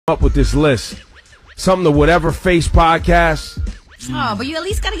up with this list. Something to Whatever Face Podcast. Oh, but you at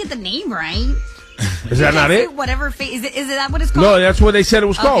least got to get the name right. Is that not it? Whatever Face. Is it that what it's called? No, that's what they said it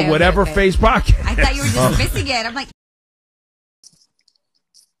was called. Whatever Face Podcast. I thought you were just missing it. I'm like.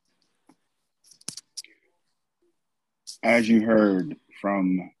 As you heard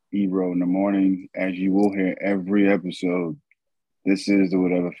from Ebro in the morning, as you will hear every episode, this is the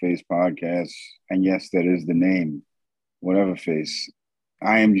Whatever Face Podcast. And yes, that is the name, Whatever Face.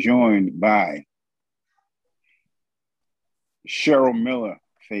 I am joined by Cheryl Miller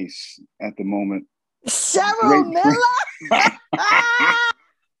Face at the moment. Cheryl Miller?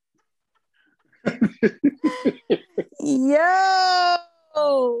 Yo!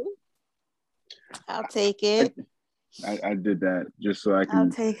 I'll take it. I did that just so I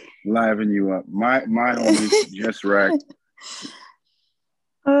can liven you up. My homies just wrecked.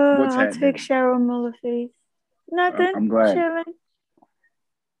 What's I'll happening? take Cheryl Miller Face. Nothing. I'm glad.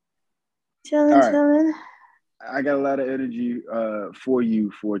 Chilling. I got a lot of energy for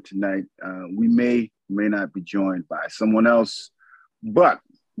you for tonight. We may not be joined by someone else, but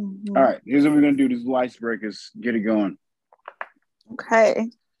all right, here's what we're gonna do. These icebreakers, get it going.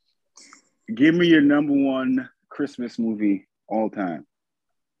 Okay. Give me your number one Christmas movie all time.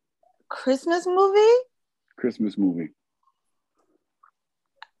 Christmas movie? Christmas movie.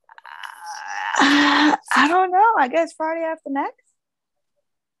 I don't know. I guess Friday After Next.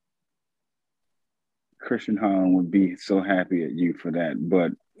 Christian Holland would be so happy at you for that,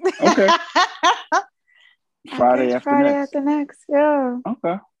 but okay. Friday After Next, yeah.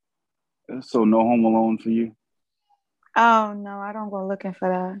 Okay. So no Home Alone for you? Oh no, I don't go looking for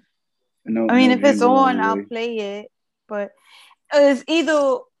that. No, I mean, no if it's on, really. I'll play it. But it's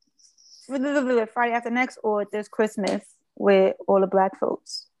either Friday After Next or there's Christmas with all the black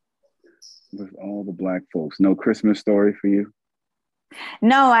folks. With all the black folks. No Christmas Story for you?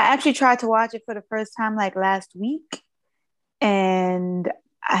 No, I actually tried to watch it for the first time like last week, and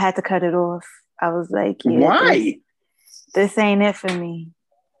I had to cut it off. I was like, yeah, why? This ain't it for me.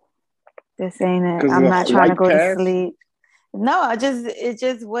 This ain't it. I'm not trying to go to sleep. No, it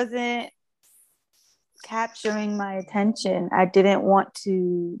just wasn't capturing my attention. I didn't want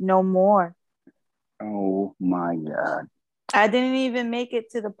to know more. Oh my God. I didn't even make it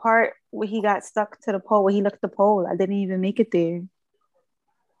to the part where he got stuck to the pole, where he looked at the pole. I didn't even make it there.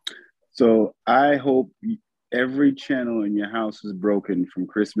 So I hope every channel in your house is broken from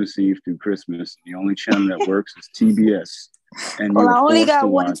Christmas Eve through Christmas. The only channel that works is TBS. And well, I only got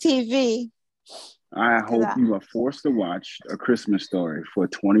one TV. I hope you are forced to watch A Christmas Story for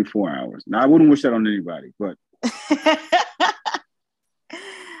 24 hours. Now, I wouldn't wish that on anybody, but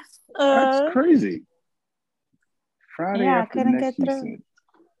that's crazy. Friday After Next, you said.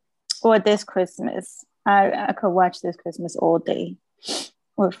 Or this Christmas. I could watch this Christmas all day.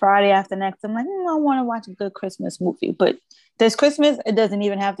 Or Friday After Next, I'm like, I want to watch a good Christmas movie. But this Christmas, it doesn't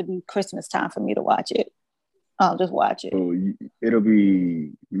even have to be Christmas time for me to watch it. I'll just watch it. So it'll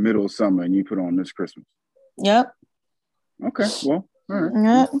be middle of summer and you put on this Christmas. Yep. Okay, well, all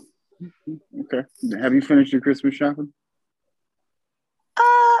right. Yep. Okay. Have you finished your Christmas shopping?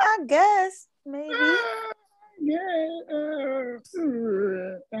 I guess. Maybe.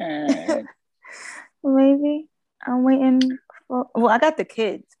 Maybe. I'm waiting for... Well, I got the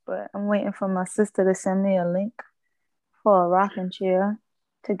kids, but I'm waiting for my sister to send me a link for a rocking chair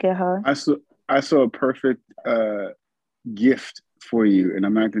to get her. I saw a perfect gift for you, and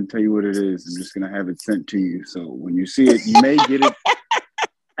I'm not going to tell you what it is. I'm just going to have it sent to you. So when you see it, you may get it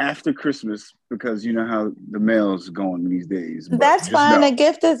after Christmas because you know how the mail is going these days. But that's fine. Know. A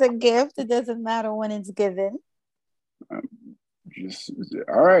gift is a gift. It doesn't matter when it's given. All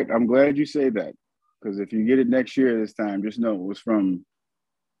right. I'm glad you say that because if you get it next year this time, just know it was from.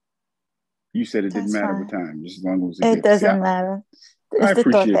 You said it didn't matter what time, just as long as it was a gift. It doesn't matter. It's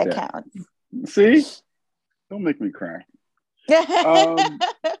the thought that counts. See? Don't make me cry.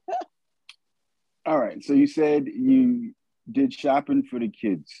 All right. So you said you did shopping for the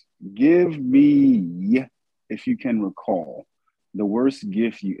kids. Give me, if you can recall, the worst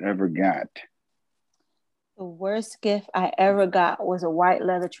gift you ever got. The worst gift I ever got was a white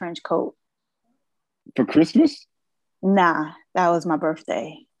leather trench coat. For Christmas? Nah, that was my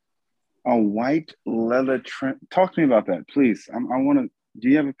birthday. A white leather trench. Talk to me about that, please. I want to. Do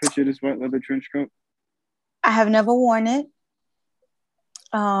you have a picture of this white leather trench coat? I have never worn it.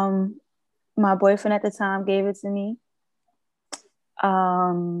 My boyfriend at the time gave it to me.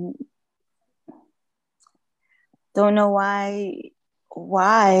 Don't know why.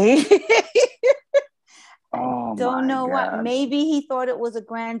 Oh, don't know God. why. Maybe he thought it was a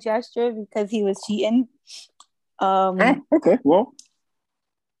grand gesture because he was cheating. Okay, well.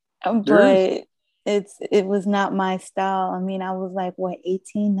 but it was not my style. I mean, I was like, what,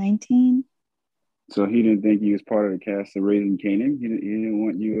 18, 19? So he didn't think you was part of the cast of Raising Kanan? He didn't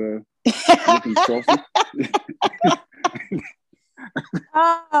want you looking saucy?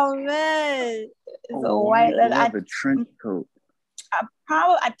 Oh man, it's a white leather. I have a trench coat.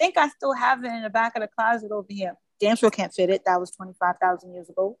 I think I still have it in the back of the closet over here. Damn sure can't fit it. That was 25,000 years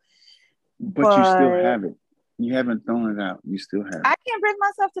ago. But you still have it. You haven't thrown it out. You still have it. I can't bring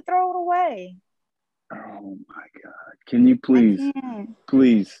myself to throw it away. Oh my God. Can you please,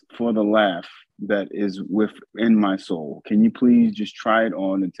 for the laugh that is within my soul, can you please just try it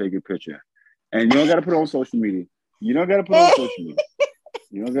on and take a picture? And you don't got to put it on social media. You don't got to put it on social media.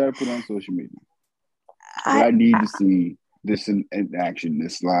 You don't got to put it on social media. But I need to see this in action,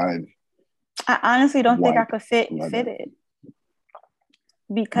 this live. I honestly don't think I could fit it.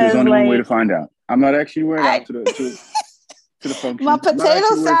 Because there's only one way to find out. I'm not actually wearing out to the function. My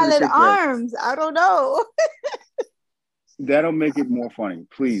potato salad arms. I don't know. That'll make it more funny.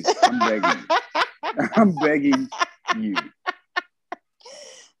 Please, I'm begging you. I'm begging you.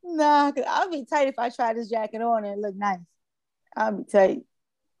 Nah, cause I'll be tight if I try this jacket on and it look nice. I'll be tight.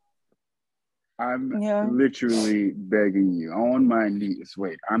 I'm literally begging you on my knees.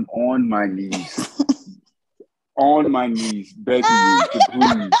 Wait, I'm on my knees. On my knees, begging you to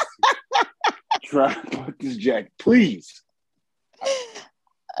please try to put this jacket. Please.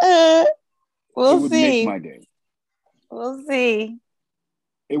 We'll see. Make my day. We'll see.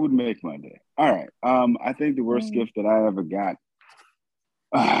 It would make my day. All right. I think the worst gift that I ever got.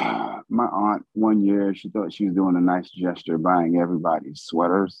 My aunt, one year, she thought she was doing a nice gesture buying everybody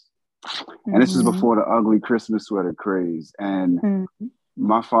sweaters. And this is before the ugly Christmas sweater craze. And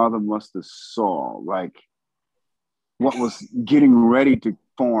my father must have saw like what was getting ready to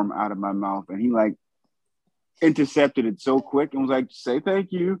form out of my mouth. And he like intercepted it so quick and was like, say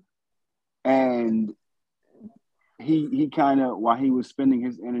thank you. And he kind of, while he was spending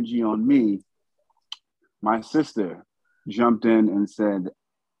his energy on me, my sister jumped in and said,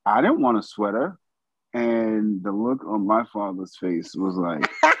 I didn't want a sweater. And the look on my father's face was like,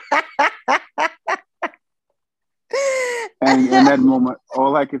 and in that moment,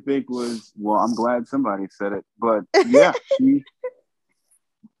 all I could think was, well, I'm glad somebody said it. But yeah,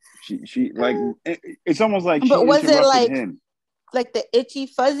 she like, it's almost like, but was it like him. Like the itchy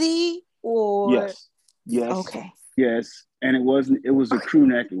fuzzy or? Yes. Okay. Yes. And it was a crew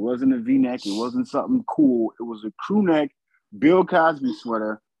neck. It wasn't a V-neck. It wasn't something cool. It was a crew neck, Bill Cosby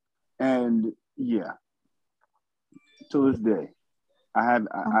sweater. And yeah, to this day, I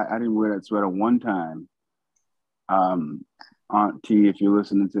didn't wear that sweater one time. Aunt T, if you're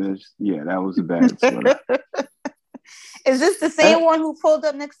listening to this, yeah, that was a bad sweater. Is this the same one who pulled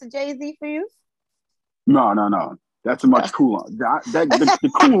up next to Jay-Z for you? No. That's a much cooler.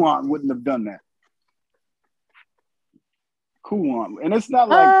 The cool aunt wouldn't have done that. Cool aunt. And it's not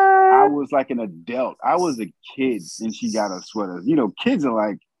like I was like an adult. I was a kid and she got a sweater. You know, kids are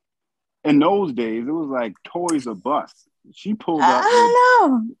like, in those days, it was like toys or bust. She pulled up. I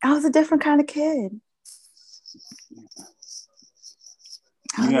don't know. I was a different kind of kid.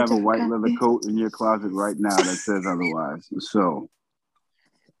 You have a white leather coat in your closet right now that says otherwise. So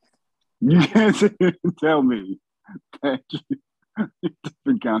you can't sit here and tell me that you're a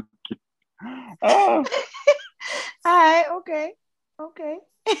different kind of kid. All right. Okay.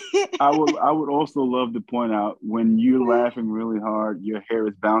 I would also love to point out when you're laughing really hard, your hair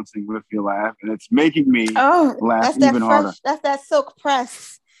is bouncing with your laugh, and it's making me laugh even harder. That's that silk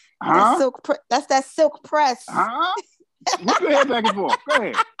press. Huh? That's that silk press. Huh? Whip your head back and forth. Go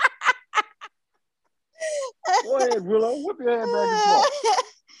ahead. Go ahead, Willow. Whip your head back and forth.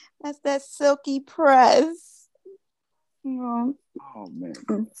 That's that silky press. Oh man!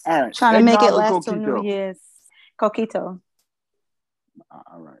 All right, trying to make it last till New Year's. Coquito.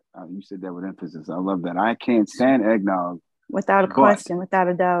 All right, you said that with emphasis. I love that. I can't stand eggnog. Without a question, without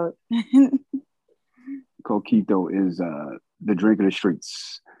a doubt. Coquito is the drink of the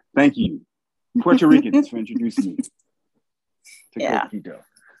streets. Thank you, Puerto Ricans, for introducing me to Coquito.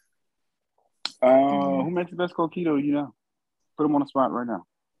 Who makes the best Coquito? You know, put them on the spot right now.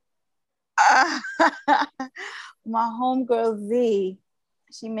 My homegirl Z,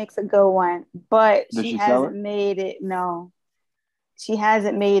 she makes a good one, but she hasn't made it. No, she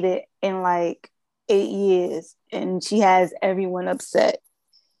hasn't made it in like 8 years, and she has everyone upset.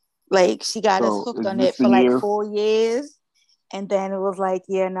 Like she got us hooked on it for like 4 years, and then it was like,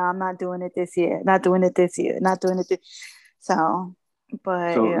 yeah, no, I'm not doing it this year. Not doing it this year. Not doing it this. So,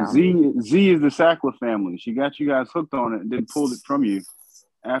 but Z is the Sackler family. She got you guys hooked on it and then pulled it from you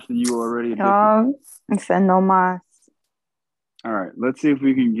after you were already addicted. I said no mas. All right, let's see if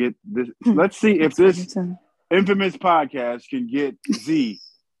we can get this. Let's see if this infamous podcast can get Z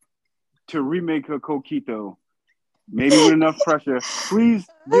to remake her Coquito. Maybe with enough pressure. Please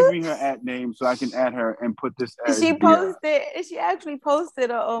give me her @name so I can add her and put this as She actually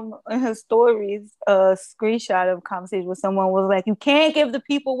posted in her stories a screenshot of a conversation where someone was like, "You can't give the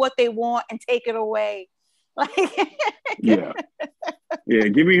people what they want and take it away." Like, yeah.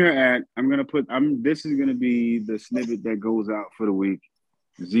 Give me her @. I'm gonna put. This is gonna be the snippet that goes out for the week.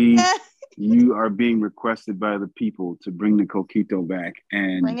 Z, you are being requested by the people to bring the Coquito back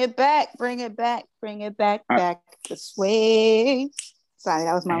and bring it back this way. Sorry,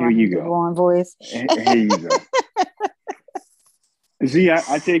 that was my wrong voice. Here you go. Z,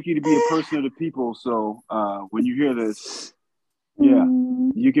 I take you to be a person of the people. So when you hear this,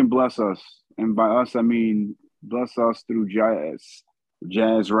 you can bless us. And by us, I mean bless us through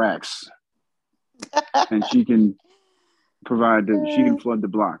Jazz Racks. And she can she can flood the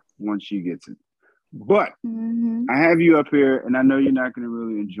block once she gets it. But I have you up here, and I know you're not going to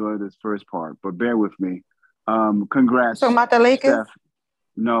really enjoy this first part, but bear with me. Congrats. So about the Lakers? Steph.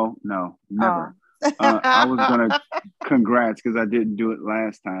 No, never. I was going to congrats because I didn't do it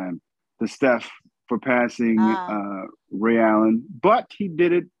last time to Steph for passing Ray Allen, but he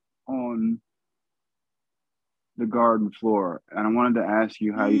did it on the Garden floor. And I wanted to ask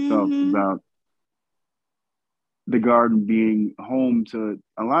you how you felt about the Garden being home to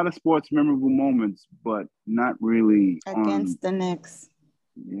a lot of sports memorable moments, but not really against the Knicks.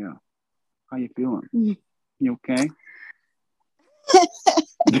 Yeah. How you feeling? You okay?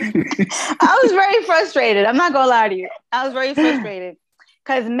 I was very frustrated. I'm not gonna lie to you. I was very frustrated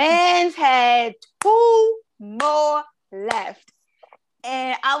because Mans had 2 more left,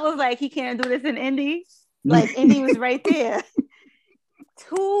 and I was like, he can't do this in Indy. Like Indy was right there.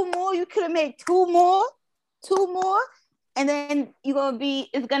 2 more. You could have made 2 more. 2 more, and then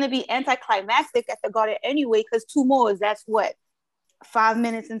it's gonna be anticlimactic at the Garden anyway, because 2 more that's what 5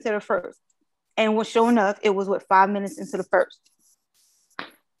 minutes into the first, and was sure enough it was 5 minutes into the first.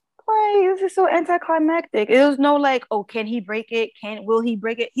 Why is it so anticlimactic? It was no like, oh, can he break it? Will he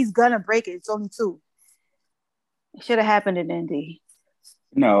break it? He's gonna break it. It's only 2. It should have happened in Indy.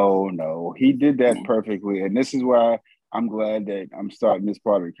 No, he did that perfectly, and this is why I'm glad that I'm starting this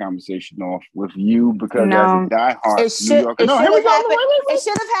part of the conversation off with you because as a diehard New Yorker. It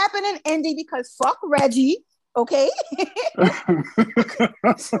should have happened in Indy because fuck Reggie, okay?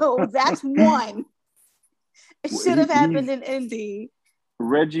 So that's one. It should have happened in Indy.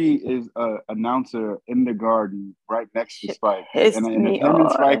 Reggie is an announcer in the Garden right next to Spike. And if him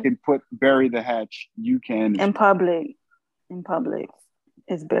and Spike can bury the hatch, you can. In public.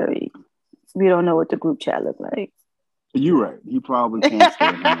 It's buried. We don't know what the group chat look like. You're right. He probably can't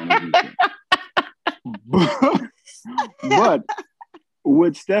stand him. But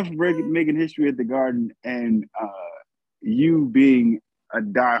with Steph making history at the Garden and you being a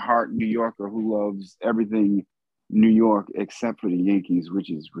diehard New Yorker who loves everything New York except for the Yankees, which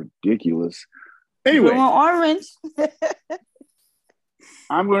is ridiculous. Anyway, orange.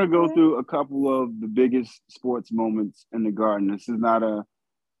 I'm going to go through a couple of the biggest sports moments in the Garden. This is not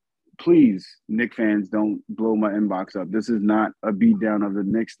please, Knicks fans, don't blow my inbox up. This is not a beatdown of the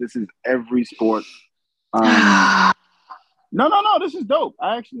Knicks. This is every sport. No. This is dope.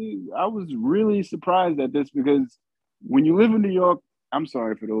 I was really surprised at this because when you live in New York, I'm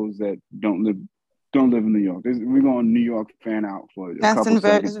sorry for those that don't live in New York. We're going New York fan out for a couple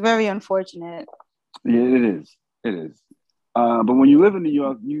seconds. It's very unfortunate. Yeah, it is. But when you live in New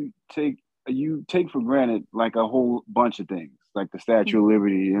York, you take for granted like a whole bunch of things. Like the Statue of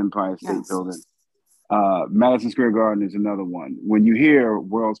Liberty, the Empire State Building. Madison Square Garden is another one. When you hear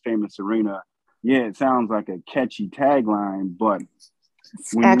world's famous arena, it sounds like a catchy tagline, but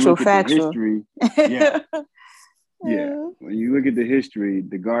when you look at the history, when you look at the history,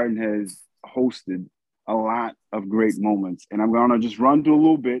 the Garden has hosted a lot of great moments. And I'm going to just run through a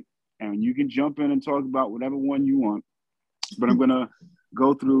little bit, and you can jump in and talk about whatever one you want. But I'm going to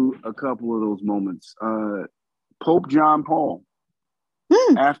go through a couple of those moments. Pope John Paul,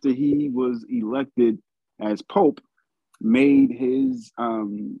 after he was elected as Pope, made his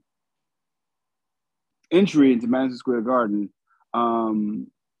entry into Madison Square Garden.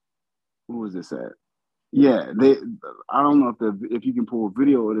 What was this at? Yeah, I don't know if you can pull a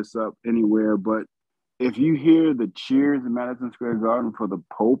video of this up anywhere, but if you hear the cheers in Madison Square Garden for the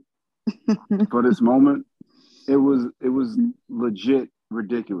Pope for this moment, it was legit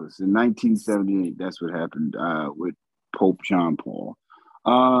ridiculous. In 1978, that's what happened with Pope John Paul.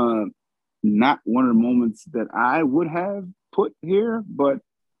 Not one of the moments that I would have put here, but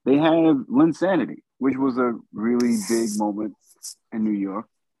they have Linsanity, which was a really big moment. in New York.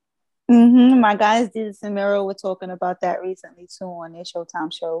 My guys did some mirror. We're talking about that recently too on their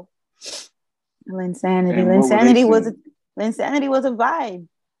Showtime show. Linsanity. And what were they Linsanity was saying? Linsanity was a vibe.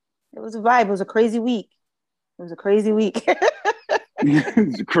 It was a vibe. It was a crazy week. It was a crazy week. It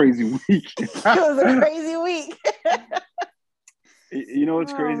was a crazy week. It was a crazy week. You know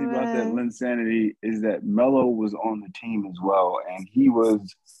what's crazy about that Linsanity is that Melo was on the team as well, and he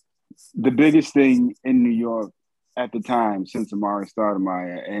was the biggest thing in New York at the time since Amari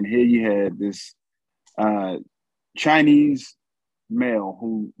Stoudemire. And here you had this Chinese male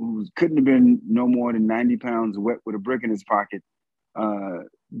who couldn't have been no more than 90 pounds wet with a brick in his pocket,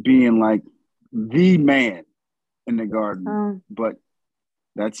 being like the man in the Garden. But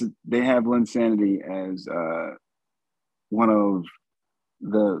they have Linsanity as one of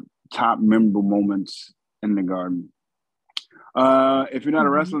the top memorable moments in the Garden. If you're not a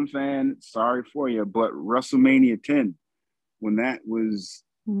wrestling fan, sorry for you, but WrestleMania 10, when that was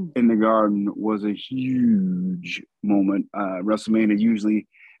in the Garden, was a huge moment. WrestleMania usually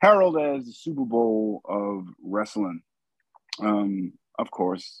heralded as the Super Bowl of wrestling. Of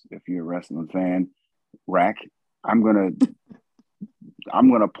course, if you're a wrestling fan, Rack, I'm gonna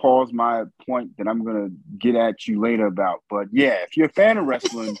pause my point that I'm gonna get at you later about. But yeah, if you're a fan of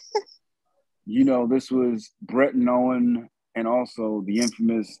wrestling, you know this was Bret and Owen, and also the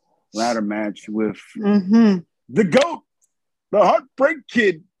infamous ladder match with the GOAT, the Heartbreak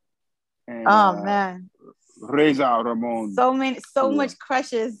Kid. And, man, Reza Ramon. So much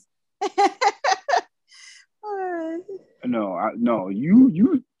crushes. No,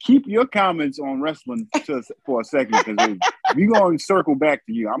 you keep your comments on wrestling for a second, because we're going to circle back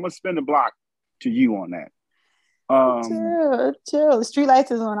to you. I'm going to spin the block to you on that. Chill. The street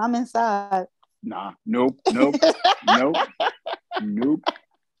lights is on. I'm inside. Nah, nope.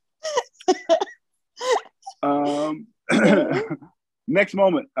 Next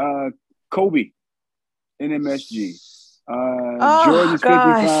moment, Kobe in MSG. Jordan's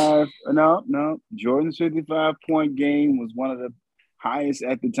 55. Jordan's 55-point game was one of the highest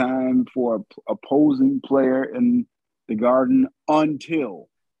at the time for an opposing player in the Garden until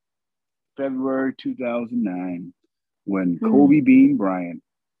February 2009, when Kobe Bean Bryant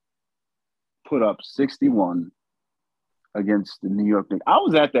put up 61 against the New York Knicks. I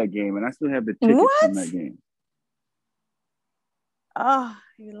was at that game, and I still have the tickets from that game. Oh,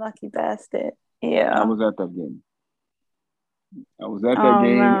 you lucky bastard. Yeah. I was at that game.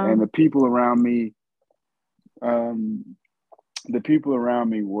 And the people around me,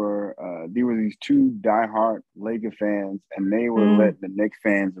 were there were these two diehard Laker fans, and they were letting the Knicks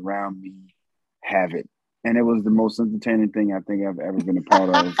fans around me have it. And it was the most entertaining thing I think I've ever been a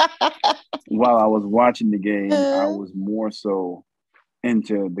part of. While I was watching the game, I was more so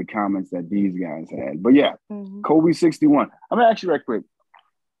into the comments that these guys had. But yeah, Kobe 61. I'm gonna ask you right quick.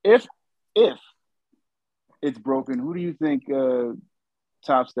 If it's broken, who do you think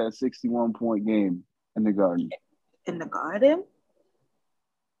tops that 61-point game in the Garden? In the Garden?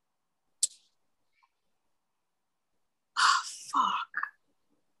 Oh, fuck.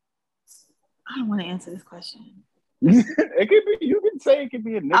 I don't want to answer this question. It could be. You can say it could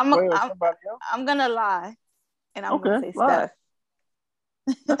be a Nick player or somebody else. I'm gonna lie, and I'm gonna say lie. Steph.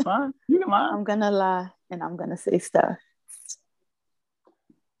 That's fine. You can lie. I'm gonna lie, and I'm gonna say Steph.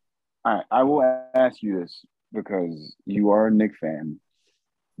 All right, I will ask you this because you are a Knicks fan.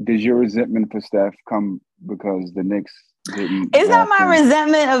 Does your resentment for Steph come because the Knicks didn't? It's not my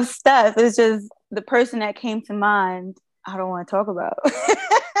resentment of Steph. It's just the person that came to mind. I don't want to talk about.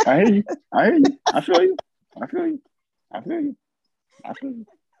 I hear you. I feel you. You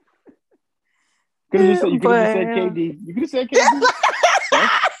could have just said KD. You could have said KD.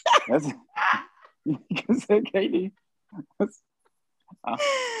 You could have said KD.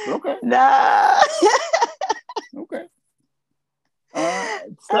 Okay. Nah. Okay.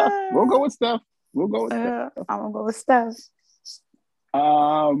 Steph. We'll go with Steph. I'm gonna go with Steph.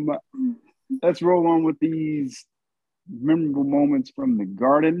 Let's roll on with these memorable moments from the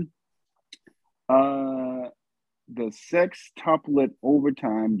Garden. The sextuplet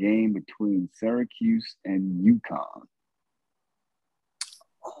overtime game between Syracuse and UConn.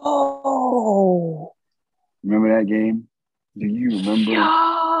 Oh. Remember that game? Do you remember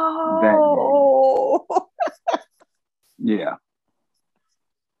that game? Yeah.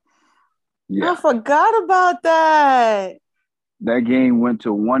 I forgot about that. That game went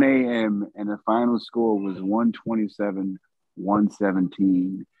to 1 a.m. and the final score was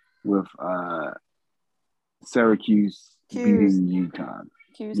 127-117 with Syracuse beating UConn.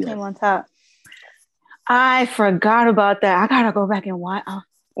 Cuse came on top. I forgot about that. I gotta go back and watch.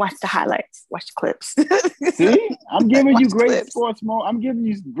 Watch the highlights. Watch the clips. See, I'm giving you Watch great clips. sports moments. I'm giving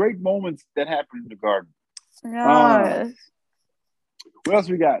you great moments that happen in the Garden. Yes. What else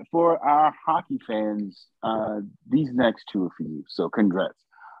we got for our hockey fans? These next two are for you, so congrats.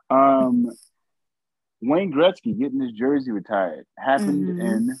 Wayne Gretzky getting his jersey retired happened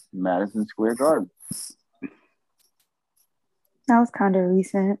in Madison Square Garden. That was kind of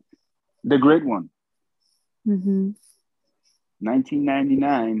recent. The great one. 1999.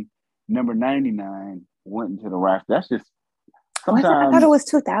 1999, number 99 went into the raft. That's just I sometimes. thought it was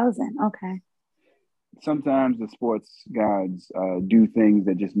 2000. Okay. Sometimes the sports gods do things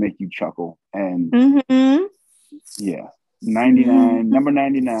that just make you chuckle. And yeah, 99, number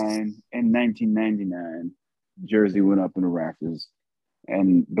 99 in 1999, jersey went up in the rafters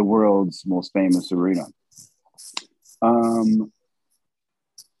and the world's most famous arena.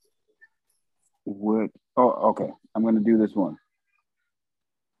 Okay. I'm going to do this one.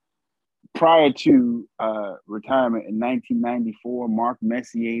 Prior to retirement in 1994, Mark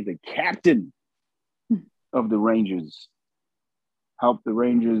Messier, the captain of the Rangers, helped the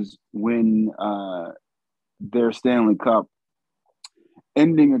Rangers win their Stanley Cup,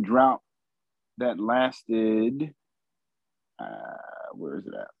 ending a drought that lasted, where is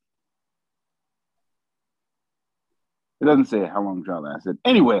it at? It doesn't say how long the drought lasted.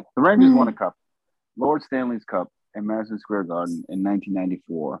 Anyway, the Rangers won a cup, Lord Stanley's Cup in Madison Square Garden in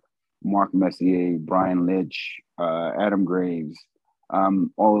 1994. Mark Messier, Brian Litch, Adam Graves,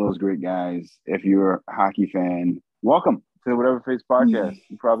 all of those great guys. If you're a hockey fan, welcome to the Whatever Face podcast.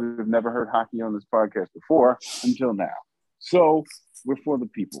 You probably have never heard hockey on this podcast before until now. So we're for the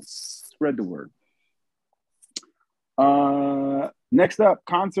people. Spread the word. Next up,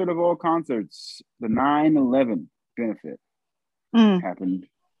 concert of all concerts, the 9/11 benefit happened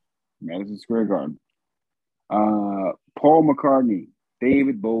in Madison Square Garden. Paul McCartney,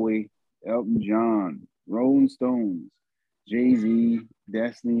 David Bowie, Elton John, Rolling Stones, Jay-Z,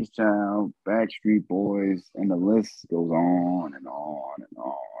 Destiny's Child, Backstreet Boys, and the list goes on and on and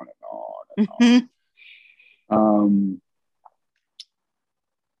on and on and on.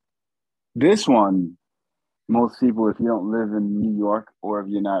 This one, most people, if you don't live in New York or if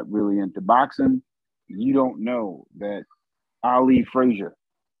you're not really into boxing, you don't know that Ali Frazier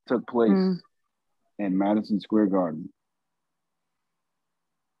took place in Madison Square Garden.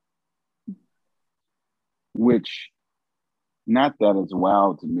 Which, not that it's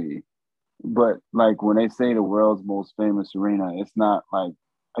wild to me, but like when they say the world's most famous arena, it's not like,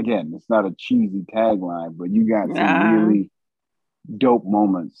 again, it's not a cheesy tagline, but you got some really dope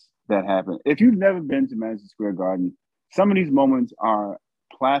moments that happen. If you've never been to Madison Square Garden, some of these moments are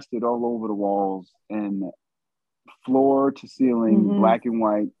plastered all over the walls and floor to ceiling, black and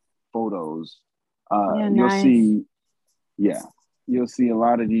white photos. You'll see a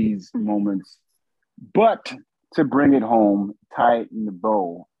lot of these moments. But to bring it home, tie it in the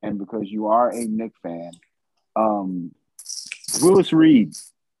bow, and because you are a Knicks fan, Willis Reed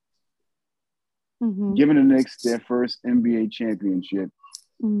giving the Knicks their first NBA championship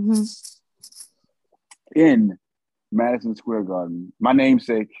in Madison Square Garden. My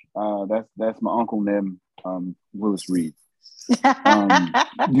namesake, that's my Uncle Nim, Willis Reed.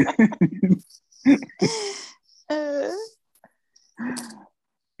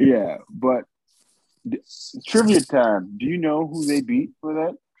 Yeah, but trivia time. Do you know who they beat for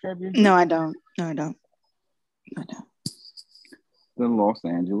that championship? No, I don't. The Los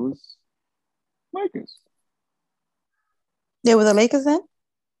Angeles Lakers. They were the Lakers then?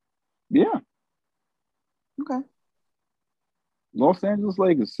 Yeah. Okay. Los Angeles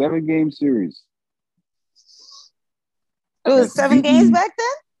Lakers, 7-game series. It was 7 games back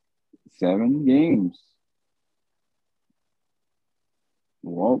then? 7 games.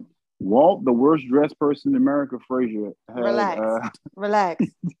 Walt, the worst dressed person in America, Frazier. Relax.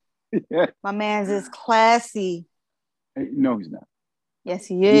 Yeah. My man's is classy. No, he's not. Yes,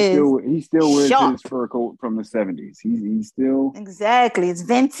 he is. He still wears his fur coat from the 70s. He's still... Exactly. It's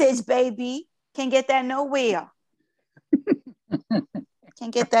vintage, baby. Can't get that nowhere.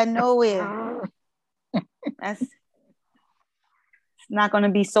 Can't get that nowhere. It's not going to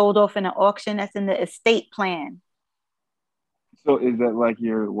be sold off in an auction. That's in the estate plan. So is that like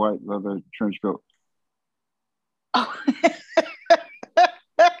your white leather trench coat? Oh.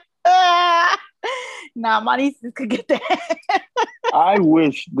 Nah, my nieces could get that. I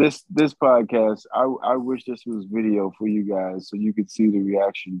wish this podcast, I wish this was video for you guys so you could see the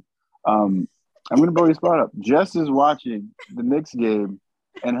reaction. I'm going to blow your spot up. Jess is watching the Knicks game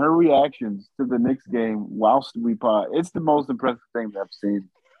and her reactions to the Knicks game whilst we pod. It's the most impressive thing that I've seen.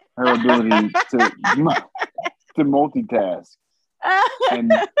 Her ability to multitask.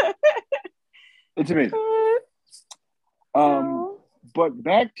 And it's amazing. But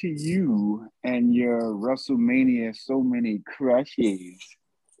back to you and your WrestleMania so many crushes.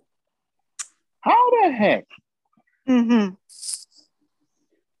 How the heck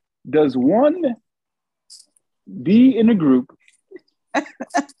does one be in a group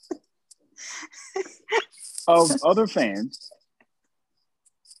of other fans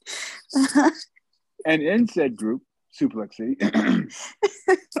and in said group, Suplex City?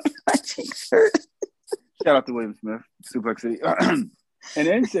 Shout out to William Smith, Suplex City. And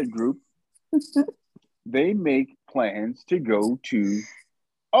in said group, they make plans to go to,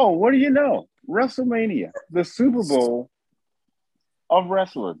 what do you know? WrestleMania, the Super Bowl of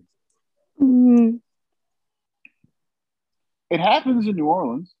wrestling. It happens in New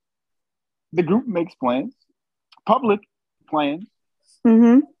Orleans. The group makes plans, public plans.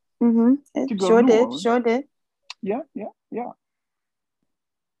 It To go sure to New did. Orleans. Sure did. Yeah.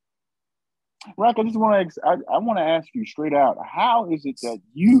 Rock, I want to ask you straight out, how is it that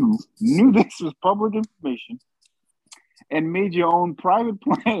you knew this was public information and made your own private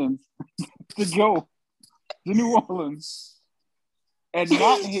plans to go to New Orleans and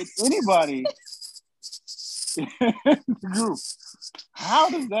not hit anybody in the group?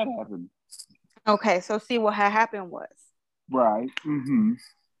 How does that happen? Okay, so see what had happened was Right.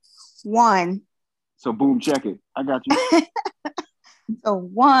 one. So boom, check it. I got you. So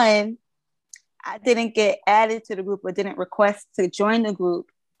one, I didn't get added to the group or didn't request to join the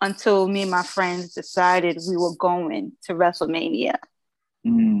group until me and my friends decided we were going to WrestleMania.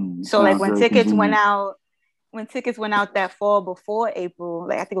 So like when tickets went out that fall before April,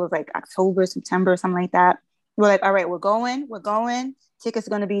 like I think it was like October, September, something like that. We're like, all right, we're going. Tickets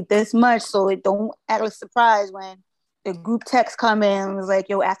are going to be this much. So it don't act a surprise when the group text come in and was like,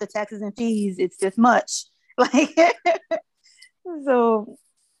 yo, after taxes and fees, it's this much. Like, so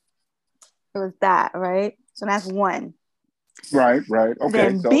it was that, right? So that's one. Right. Okay.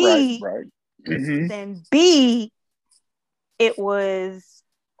 Then so B, right. Then B, it was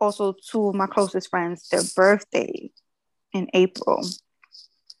also two of my closest friends, their birthday in April.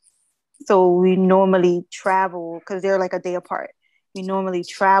 So we normally travel because they're like a day apart. We normally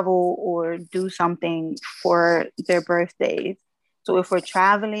travel or do something for their birthdays. So if we're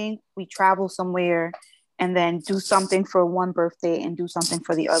traveling, we travel somewhere and then do something for one birthday and do something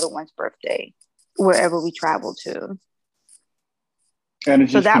for the other one's birthday, wherever we travel to. And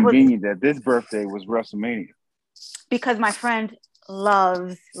it's just convenient that this birthday was WrestleMania. Because my friend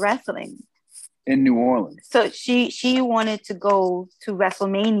loves wrestling. In New Orleans. So she wanted to go to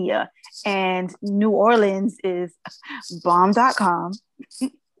WrestleMania, and New Orleans is bomb.com,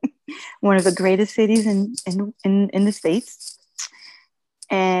 one of the greatest cities in the States.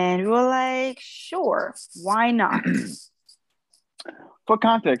 And we were like, sure, why not? For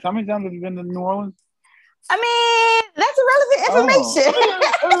context, how many times have you been to New Orleans? I mean, that's irrelevant information.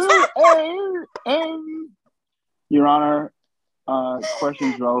 Your Honor,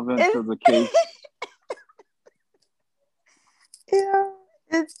 questions relevant to the case. Yeah,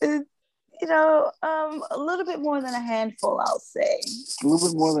 it's a little bit more than a handful, I'll say. A little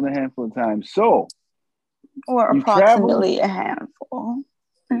bit more than a handful of times. So, or approximately a handful.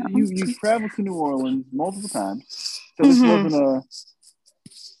 You traveled to New Orleans multiple times. So this wasn't a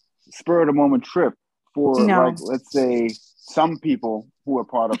spur of the moment trip for, like, let's say, some people who are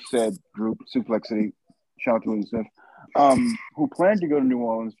part of said group, Suplex City, shout out to William Smith, who planned to go to New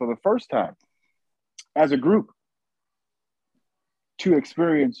Orleans for the first time as a group to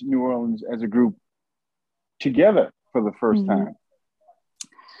experience New Orleans as a group together for the first time.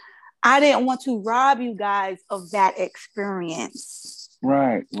 I didn't want to rob you guys of that experience.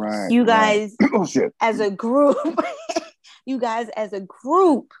 Right. You guys, oh, shit. As a group,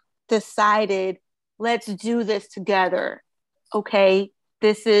 decided, let's do this together. Okay,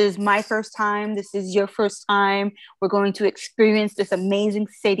 this is my first time. This is your first time. We're going to experience this amazing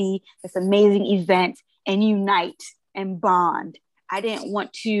city, this amazing event, and unite and bond. I didn't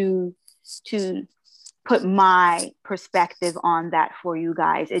want to put my perspective on that for you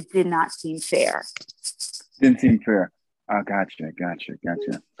guys. It did not seem fair. Didn't seem fair. Gotcha.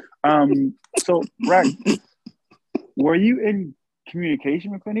 So, right. Were you in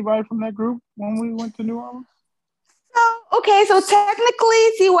communication with anybody from that group when we went to New Orleans? Okay, so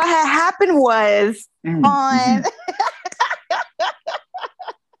technically, see what had happened was on...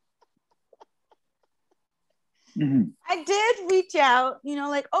 I did reach out,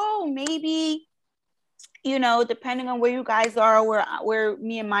 like, maybe, depending on where you guys are, where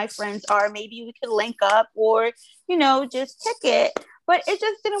me and my friends are, maybe we could link up or, just kick it. but it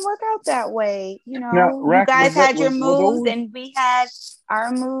just didn't work out that way. You Now, know, you Rack, guys had your was moves those? and we had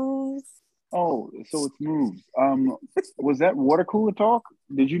our moves. Oh, so it's moves. Was that water cooler talk?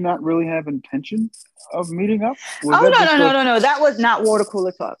 Did you not really have intention of meeting up? Was Oh that no, just no, a no, no, no. That was not water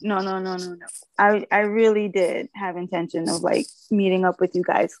cooler talk. No, no, no, no, no. I really did have intention of like meeting up with you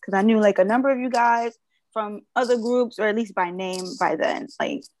guys because I knew like a number of you guys from other groups, or at least by name by then,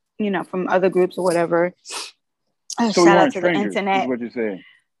 like, you know, from other groups or whatever. so we Shout out weren't to the strangers? Is internet. what you're saying?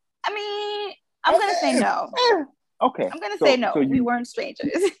 I mean, I'm gonna say no. Okay. I'm gonna say no. So We you weren't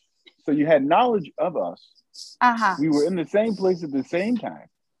strangers. so you had knowledge of us. Uh-huh. We were in the same place at the same time.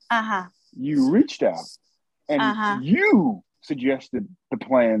 Uh-huh. You reached out and you suggested the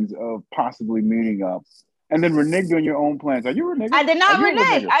plans of possibly meeting up, and then reneged on your own plans. Are you a renegade? I did not Are you a renege.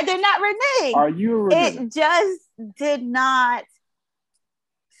 renegade? I did not renege. Are you a renegade? It just did not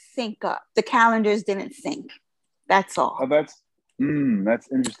sync up. The calendars didn't sync. That's all. Oh, that's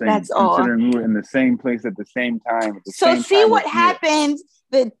interesting. That's all. Considering we were in the same place at the same time. At the So same see time what of year. happened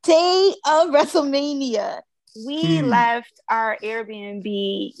the day of WrestleMania. We left our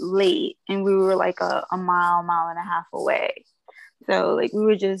Airbnb late and we were like a mile and a half away. So like we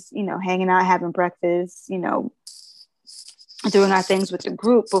were just, you know, hanging out, having breakfast, you know, doing our things with the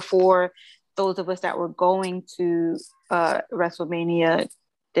group before those of us that were going to WrestleMania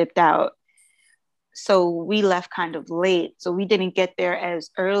dipped out. So we left kind of late. So we didn't get there as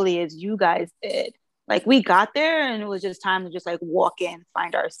early as you guys did. Like we got there and it was just time to just like walk in,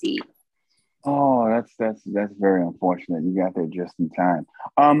 find our seat. Oh, that's very unfortunate. You got there just in time.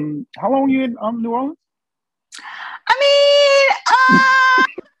 How long were you in New Orleans? I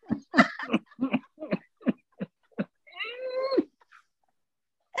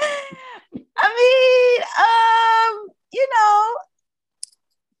you know,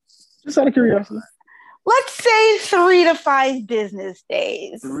 Just out of curiosity. let's say 3 to 5 business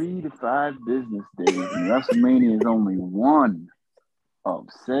days. 3 to 5 business days. And WrestleMania is only one of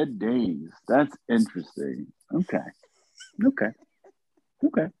said days. That's interesting. Okay.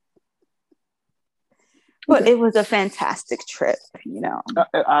 But it was a fantastic trip, you know.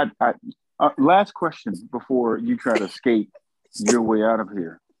 Last question before you try to skate your way out of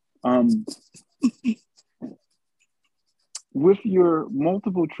here. With your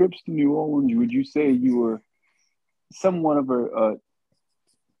multiple trips to New Orleans, would you say you were somewhat of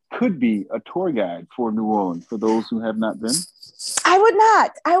could be a tour guide for New Orleans for those who have not been? I would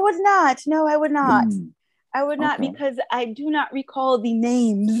not. No, I would not. I would not, Okay. because I do not recall the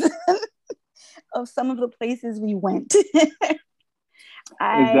names of some of the places we went. Is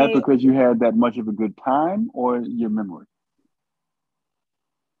that because you had that much of a good time or your memory?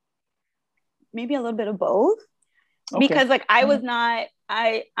 Maybe a little bit of both. Okay. Because like I was not,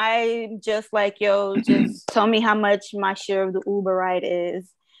 I just like, yo, just tell me how much my share of the Uber ride is.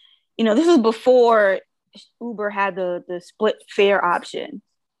 You know, this was before Uber had the split fare option,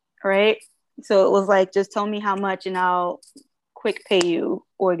 right? So it was like, just tell me how much and I'll quick pay you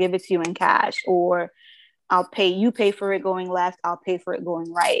or give it to you in cash, or you pay for it going left, I'll pay for it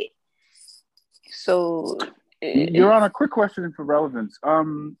going right. So you're on a quick question for relevance.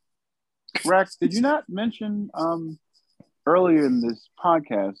 Rex, did you not mention earlier in this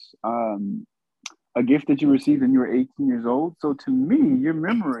podcast a gift that you received when you were 18 years old? So to me, your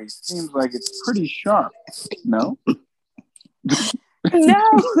memory seems like it's pretty sharp. No?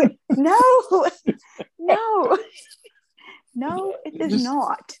 No, it is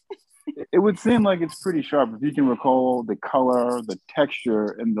not. It would seem like it's pretty sharp if you can recall the color, the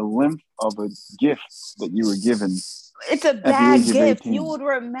texture, and the length of a gift that you were given. It's a bad gift. You would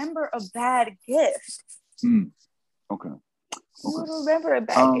remember a bad gift. Okay. You would remember a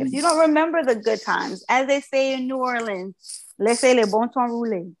bad gift. You don't remember the good times. As they say in New Orleans, laissez les bons temps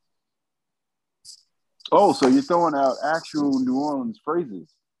rouler. Oh, so you're throwing out actual New Orleans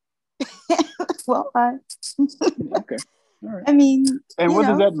phrases. Well, okay. All right. I mean, and what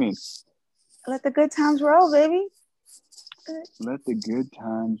does that mean? Let the good times roll, baby. Let the good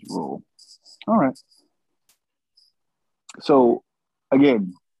times roll. All right. So,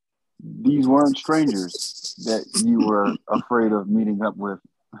 again, these weren't strangers that you were afraid of meeting up with.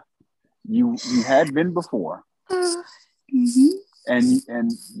 You had been before, and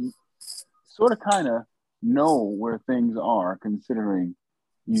you sort of kind of know where things are, considering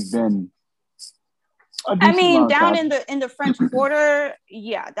you've been. I mean, down in the French Quarter,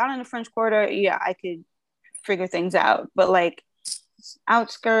 I could figure things out. But like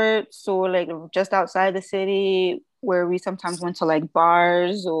outskirts or like just outside the city, where we sometimes went to like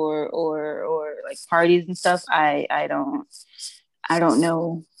bars or like parties and stuff, I don't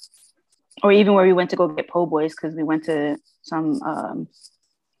know or even where we went to go get po' boys because we went to some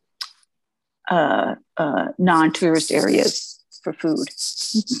non-tourist areas for food.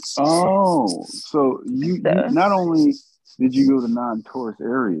 Oh, so you not only did you go to non-tourist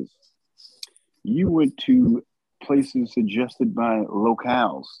areas, you went to places suggested by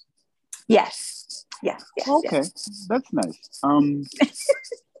locales. Yes. Okay, yes. that's nice. I'm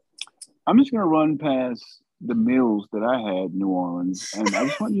just gonna run past the meals that I had in New Orleans, and I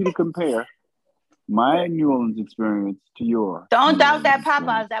just want you to compare my New Orleans experience to your. Don't New doubt that Orleans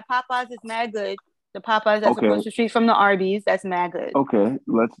Popeyes. experience. That Popeyes is mad good. The Popeyes that's Okay. across the street from the Arby's, that's mad good. Okay,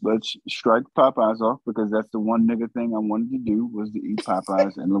 let's strike Popeyes off because that's the one nigga thing I wanted to do was to eat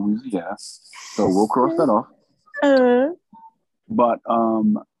Popeyes in Louisiana. So we'll cross that off. But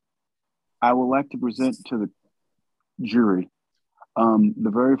I would like to present to the jury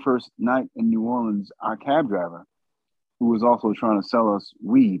the very first night in New Orleans, our cab driver, who was also trying to sell us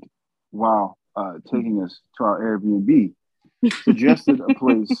weed while taking us to our Airbnb, suggested a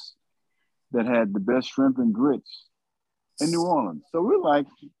place that had the best shrimp and grits in New Orleans. So we're like,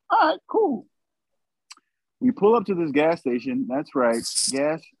 all right, cool. We pull up to this gas station. That's right,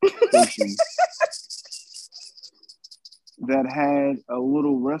 gas station that had a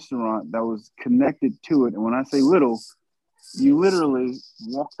little restaurant that was connected to it. And when I say little, you literally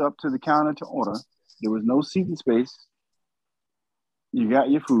walked up to the counter to order. There was no seating space. You got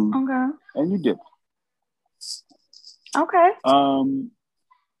your food, and you dipped. Okay.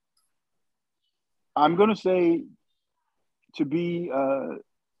 I'm gonna say to be a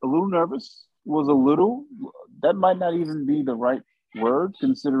little nervous was a little. That might not even be the right word,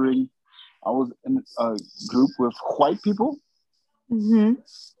 considering I was in a group with white people. Mm-hmm.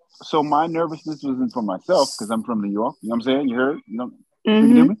 So my nervousness wasn't for myself because I'm from New York. You know what I'm saying? You heard? You know? Mm-hmm.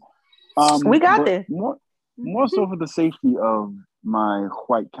 You hear me? We got this. More so for the safety of my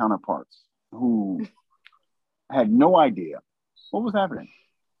white counterparts who had no idea what was happening.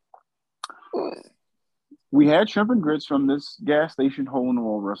 We had shrimp and grits from this gas station hole in the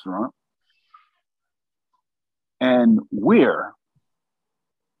wall restaurant. And where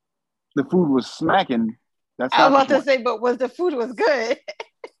the food was smacking, that's I was not about to say, but was the food was good?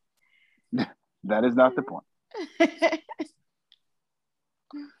 That is not the point. It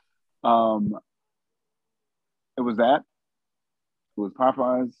was that. It was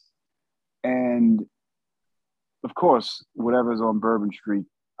Popeyes. And of course, whatever's on Bourbon Street,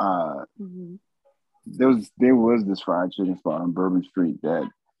 there was this fried chicken spot on Bourbon Street that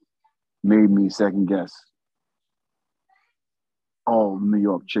made me second guess all New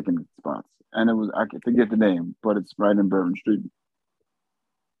York chicken spots. And it was, I can forget the name, but it's right in Bourbon Street.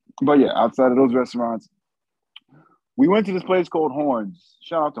 But yeah, outside of those restaurants, we went to this place called Horns.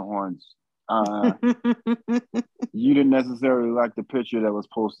 Shout out to Horns. You didn't necessarily like the picture that was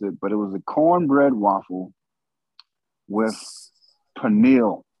posted, but it was a cornbread waffle with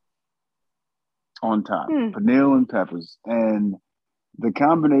panille on top, panille and peppers. And the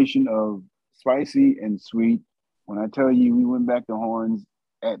combination of spicy and sweet, when I tell you we went back to Horns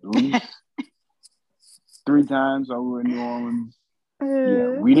at least 3 times while we were in New Orleans.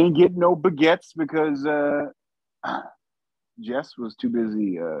 Yeah, we didn't get no baguettes because Jess was too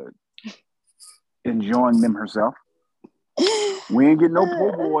busy enjoying them herself. We didn't get no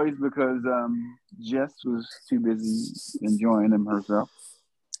po' boys because Jess was too busy enjoying them herself.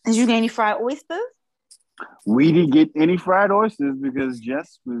 Did you get any fried oysters? We didn't get any fried oysters because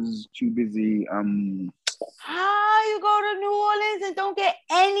Jess was too busy. How you go to New Orleans and don't get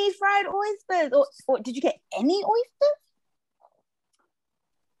any fried oysters? Or did you get any oysters?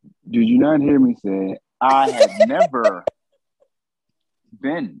 Did you not hear me say I have never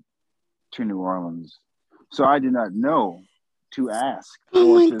been to New Orleans, so I did not know to ask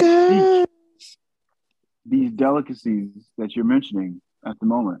or to seek these delicacies that you're mentioning at the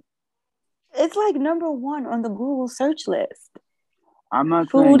moment. It's like number 1 on the Google search list. I'm not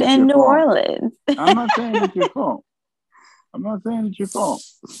food saying in New Orleans. I'm not saying it's your fault. I'm not saying it's your fault,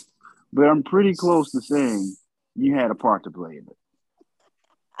 but I'm pretty close to saying you had a part to play in it.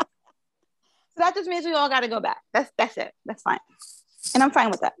 So that just means we all got to go back. That's it. That's fine, and I'm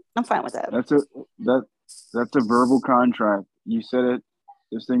fine with that. That's a verbal contract. You said it.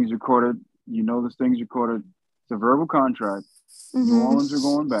 This thing is recorded. You know this thing's recorded. It's a verbal contract. New Orleans are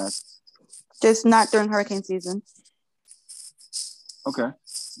going back. Just not during hurricane season. Okay,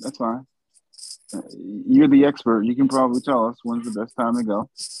 that's fine. You're the expert. You can probably tell us when's the best time to go.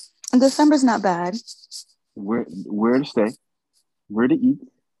 December's not bad. Where to stay? Where to eat?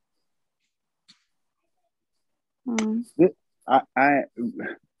 I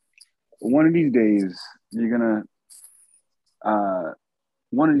one of these days you're gonna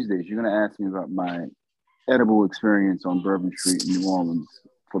one of these days you're gonna ask me about my edible experience on Bourbon Street in New Orleans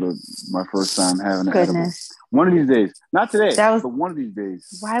for my first time having an edible. One of these days, not today, but one of these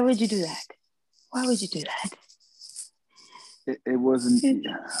days. Why would you do that? Why would you do that? It wasn't.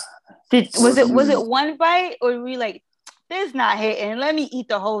 Was it one bite, or were we like, this not hitting? Let me eat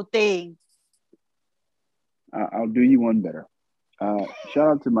the whole thing. I'll do you one better. Shout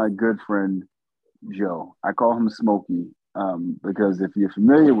out to my good friend Joe. I call him Smokey because if you're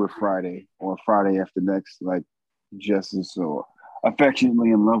familiar with Friday or Friday After Next, like Jess is so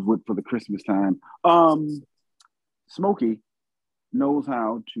affectionately in love with for the Christmas time, Smokey knows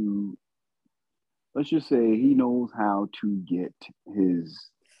how to. Let's just say he knows how to get his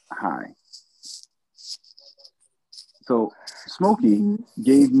high. So Smokey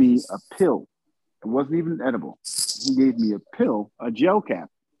gave me a pill. It wasn't even edible. He gave me a pill, a gel cap.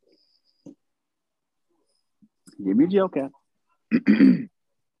 He gave me a gel cap.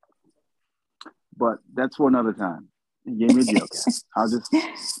 But that's for another time. He gave me a gel cap. I'll just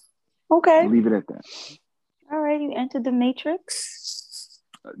leave it at that. All right, you entered the Matrix.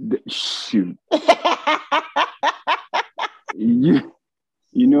 Shoot. you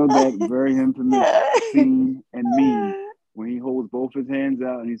know that very infamous scene and meme when he holds both his hands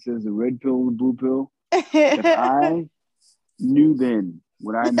out and he says the red pill, the blue pill. If I knew then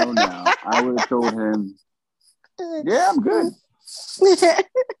what I know now, I would have told him, yeah, I'm good.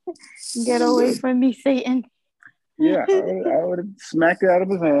 Get away from me, Satan. Yeah, I would have smacked it out of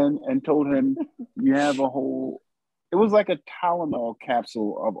his hand and told him, you have a whole. It was like a Tylenol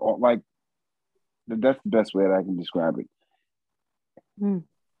capsule of like. That's the best way that I can describe it.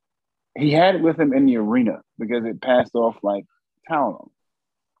 He had it with him in the arena because it passed off like Tylenol.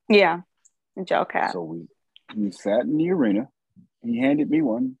 Yeah, a gel cap. So we sat in the arena. He handed me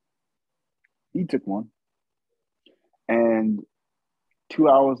one. He took one. And 2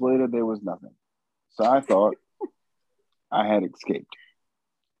 hours later, there was nothing. So I thought I had escaped.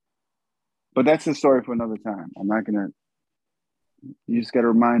 But that's the story for another time. I'm not going to... You just got to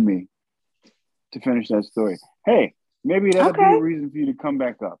remind me to finish that story. Hey, maybe that'll be a reason for you to come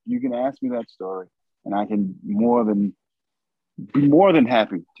back up. You can ask me that story, and I can be more than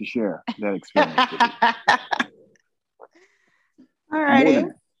happy to share that experience with you. All righty.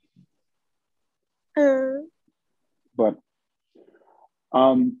 But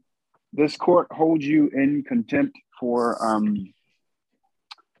this court holds you in contempt for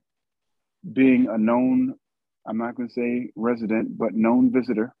being a known, I'm not going to say resident, but known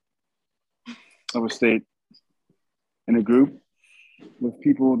visitor of a state in a group with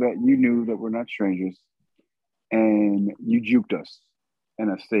people that you knew that were not strangers, and you juked us in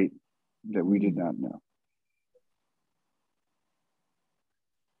a state that we did not know.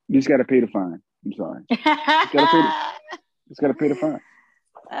 You just got to pay the fine. I'm sorry. Just got to pay the fine.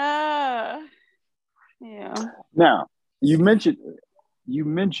 Yeah. Now, you mentioned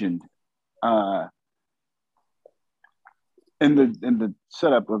in the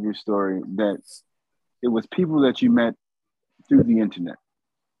setup of your story that it was people that you met through the internet.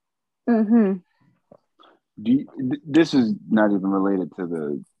 Mm-hmm. This is not even related to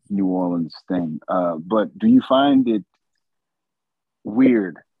the New Orleans thing, but do you find it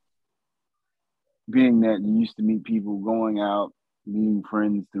weird being that you used to meet people going out, meeting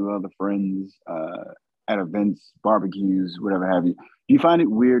friends through other friends at events, barbecues, whatever have you? Do you find it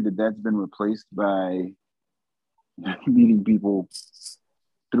weird that that's been replaced by meeting people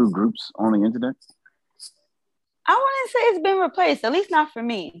through groups on the internet? I wouldn't say it's been replaced, at least not for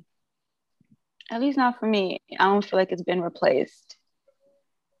me. At least not for me. I don't feel like it's been replaced.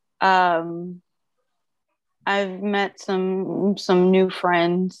 I've met some new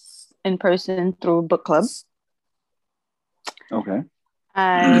friends in person through book club. Okay.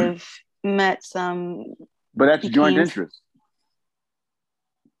 I've met some. But that's joint interest.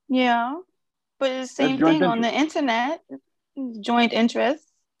 Yeah, but it's the same thing on the internet. Joint interest.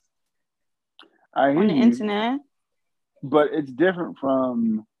 I hear on the internet. But it's different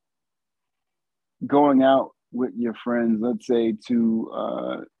from going out with your friends, let's say to,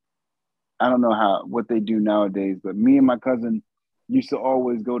 I don't know what they do nowadays, but me and my cousin used to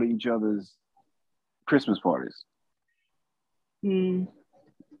always go to each other's Christmas parties. So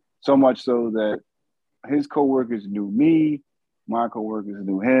much so that his coworkers knew me, my coworkers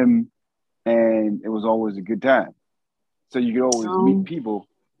knew him, and it was always a good time. So you could always meet people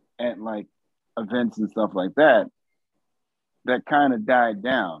at like events and stuff like that. That kind of died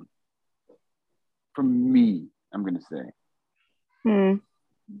down from me, I'm going to say.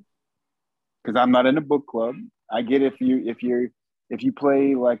 Because I'm not in a book club. I get if you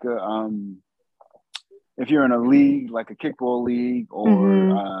play like if you're in a league, like a kickball league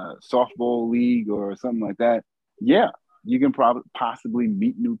or softball league or something like that, yeah, you can probably possibly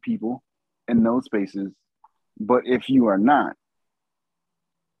meet new people in those spaces. But if you're not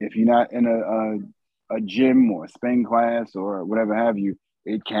in a gym or a spin class or whatever have you,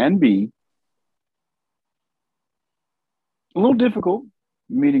 it can be a little difficult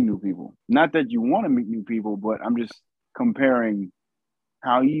meeting new people. Not that you want to meet new people, but I'm just comparing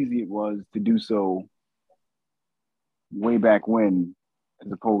how easy it was to do so way back when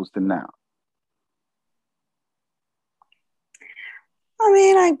as opposed to now. I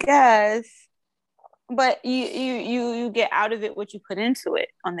mean, I guess, but you get out of it what you put into it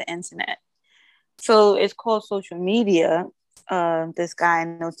on the internet. So it's called social media. This guy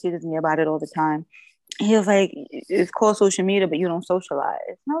knows teaches me about it all the time. He was like, it's called social media, but you don't socialize.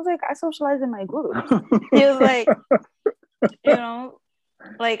 And I was like, I socialize in my group. He was like, you know,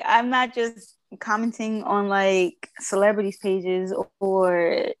 like I'm not just commenting on like celebrities pages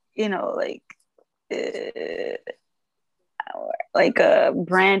or, you know, like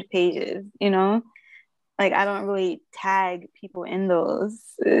brand pages, you know, like I don't really tag people in those.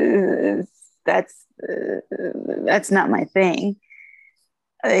 That's not my thing.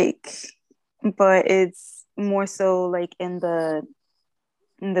 Like, but it's more so like in the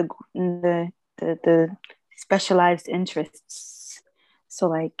specialized interests. So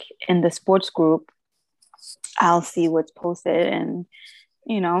like in the sports group, I'll see what's posted and,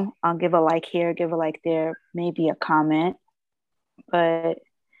 you know, I'll give a like here, give a like there, maybe a comment. But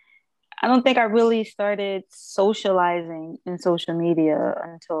I don't think I really started socializing in social media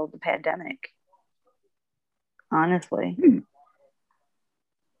until the pandemic. Honestly.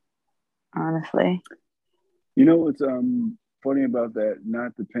 You know what's funny about that?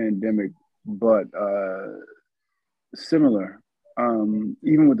 Not the pandemic, but similar.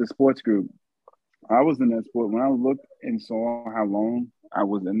 Even with the sports group, I was in that sport. When I looked and saw how long I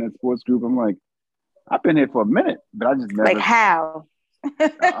was in that sports group, I'm like, I've been here for a minute, but I just never. Like how?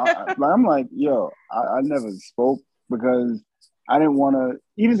 I'm like, yo, I never spoke because I didn't want to.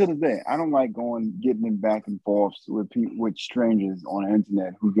 Even to this day, I don't like getting in back and forths with strangers on the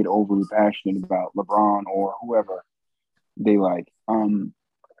internet who get overly passionate about LeBron or whoever they like.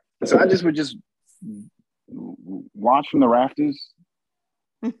 So I just would watch from the rafters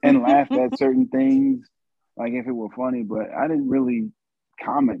and laugh at certain things, like if it were funny. But I didn't really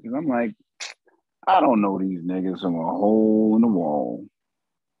comment because I'm like, I don't know these niggas from a hole in the wall.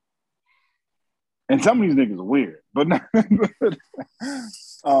 And some of these niggas are weird, but not,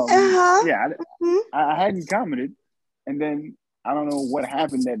 yeah, I hadn't commented. And then I don't know what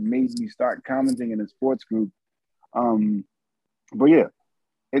happened that made me start commenting in a sports group. But yeah,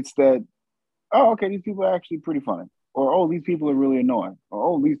 it's that, oh, okay, these people are actually pretty funny. Or, oh, these people are really annoying. Or,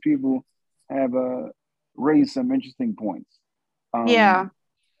 oh, these people have raised some interesting points. Yeah.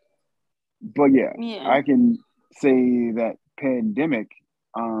 But yeah, I can say that pandemic,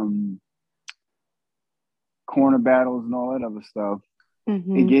 corner battles and all that other stuff,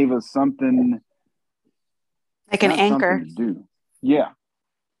 it gave us something. Like an anchor. To do. Yeah.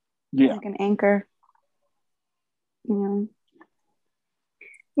 Like an anchor.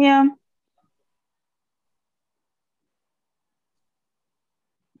 Yeah.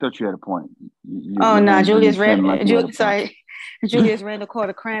 Thought you had a point. Julius Randle caught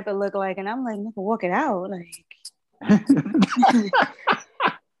a cramp, it looked like, and I'm like, nigga, walk it out. Like,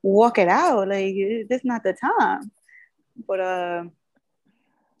 walk it out. Like, this is not the time. But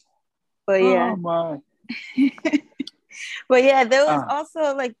yeah. Oh my. But yeah, there was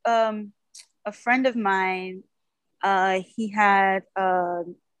also like a friend of mine, he had I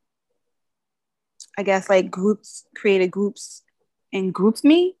guess like created groups in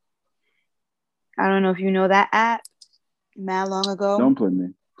GroupMe. I don't know if you know that app. Mad long ago. Don't play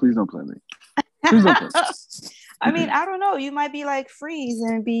me. Please don't play me. Please don't play me. I mean, I don't know. You might be like Freeze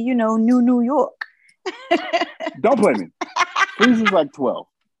and be, you know, New York. Don't play me. Freeze is like 12.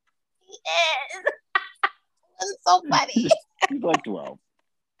 Yes. That's so funny. He's like 12.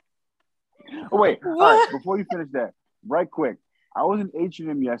 Oh, wait. All right. Before you finish that, right quick. I was in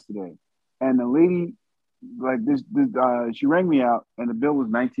H&M yesterday, and the lady, like this she rang me out, and the bill was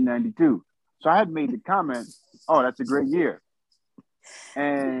 $19.92. So I had made the comment, oh, that's a great year.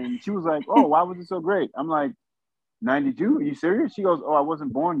 And she was like, oh, why was it so great? I'm like, 92? Are you serious? She goes, oh, I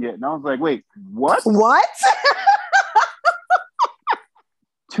wasn't born yet. And I was like, wait, what? What?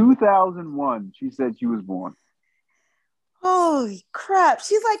 2001, she said she was born. Holy crap.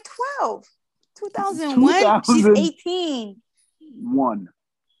 She's like 12. 2001? She's 18. 1.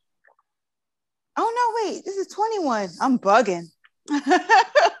 Oh, no, wait. This is 21. I'm bugging.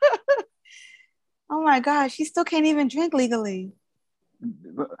 Oh my gosh, she still can't even drink legally.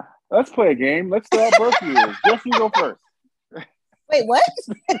 Let's play a game. Let's start birth years. Jeff, you go first. Wait, what?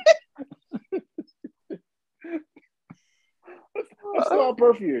 Let's start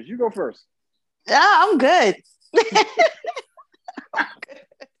birth years. You go first. Yeah, I'm good.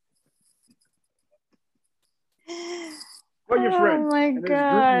 What are your friends? Oh my And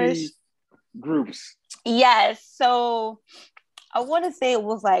gosh. there's groups. Yes. So I want to say it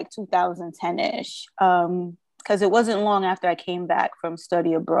was like 2010-ish. Because it wasn't long after I came back from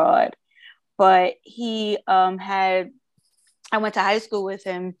study abroad. But he I went to high school with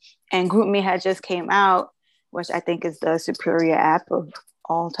him, and GroupMe had just came out, which I think is the superior app of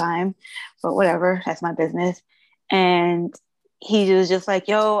all time. But whatever, that's my business. And he was just like,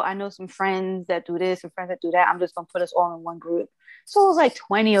 yo, I know some friends that do this and friends that do that. I'm just going to put us all in one group. So it was like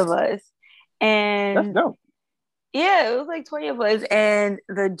 20 of us. And That's dope. yeah, it was like 20 of us. And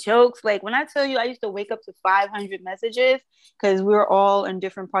the jokes, like when I tell you, I used to wake up to 500 messages because we were all in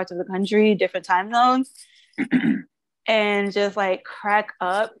different parts of the country, different time zones, and just like crack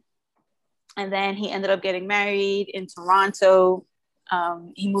up. And then he ended up getting married in Toronto.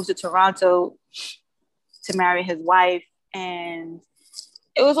 He moved to Toronto to marry his wife. And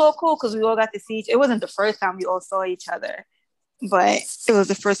it was all cool because we all got to see it wasn't the first time we all saw each other, but it was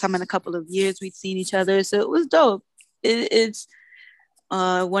the first time in a couple of years we'd seen each other. So it was dope. It's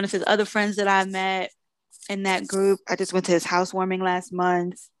one of his other friends that I met in that group. I just went to his housewarming last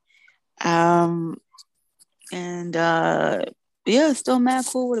month. Yeah, still mad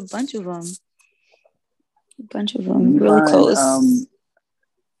cool with a bunch of them. Really close.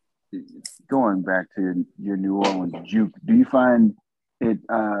 Going back to your New Orleans juke, do you find it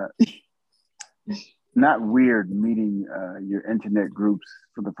not weird meeting your internet groups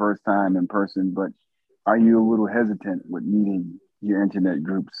for the first time in person, but are you a little hesitant with meeting your internet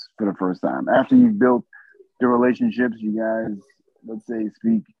groups for the first time? After you've built the relationships, you guys, let's say,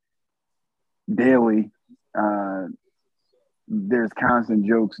 speak daily, there's constant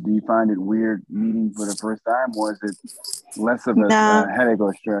jokes. Do you find it weird meeting for the first time, or is it less of a headache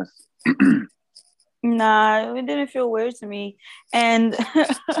or stress? Nah, it didn't feel weird to me. And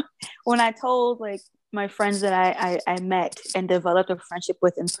when I told like my friends that I met and developed a friendship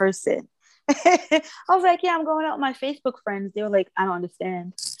with in person, I was like, yeah, I'm going out with my Facebook friends. They were like, I don't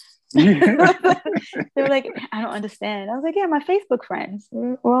understand. They were like, I don't understand. I was like, yeah, my Facebook friends.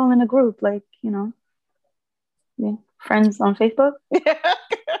 We're all in a group, like, yeah, friends on Facebook.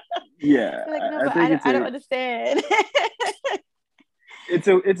 Yeah, like, no, I don't understand. It's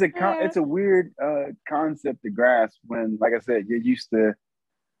a weird concept to grasp when, like I said, you're used to,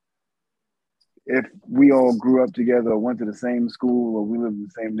 if we all grew up together or went to the same school or we live in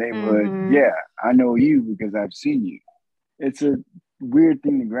the same neighborhood, yeah, I know you because I've seen you. It's a weird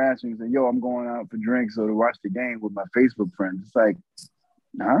thing to grasp and say, yo, I'm going out for drinks or to watch the game with my Facebook friends. It's like,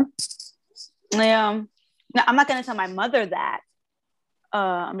 huh? Yeah. No, I'm not going to tell my mother that.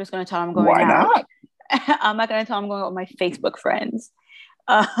 I'm just going to tell her I'm going Why out. not? I'm not going to tell her I'm going out with my Facebook friends.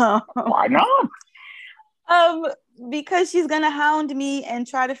 Why not? Because she's gonna hound me and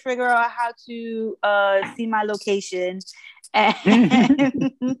try to figure out how to see my location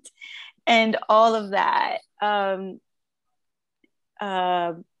and all of that.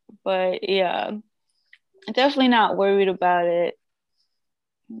 But yeah, definitely not worried about it.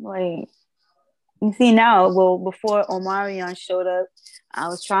 Like, you see now, well, before Omarion showed up, I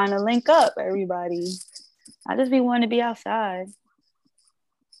was trying to link up everybody. I just be wanting to be outside.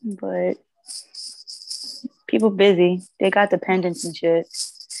 But people busy. They got dependents and shit.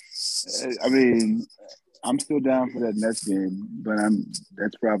 I mean, I'm still down for that Nets game, but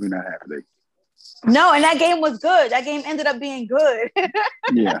that's probably not happening. No, and that game was good. That game ended up being good.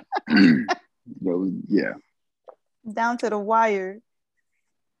 Yeah. Yeah. Down to the wire.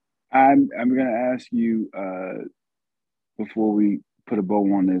 I'm gonna ask you before we put a bow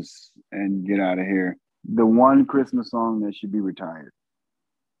on this and get out of here. The one Christmas song that should be retired.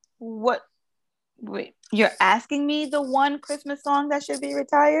 What? Wait, you're asking me the one Christmas song that should be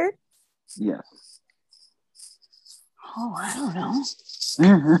retired? Yes. Oh, I don't know.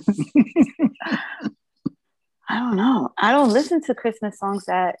 I don't know. I don't listen to Christmas songs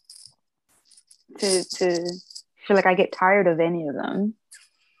that to feel like I get tired of any of them.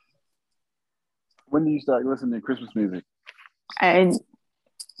 When do you start listening to Christmas music? I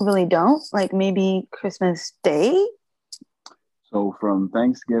really don't. Like maybe Christmas Day. So from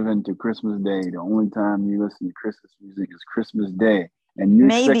Thanksgiving to Christmas Day, the only time you listen to Christmas music is Christmas Day. And you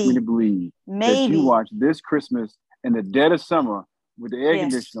expect me to believe that you watch this Christmas in the dead of summer with the air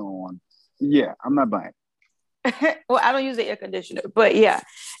conditioner on. Yeah, I'm not buying. Well, I don't use the air conditioner, but yeah.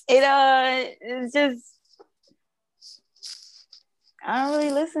 It's just I don't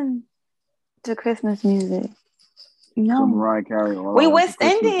really listen to Christmas music. So No, Mariah Carey. we West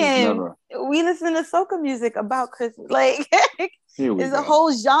Christmas is Indian. never. We listen to soca music about Christmas. Like Here we there's go. a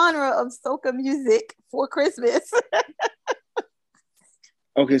whole genre of soca music for Christmas.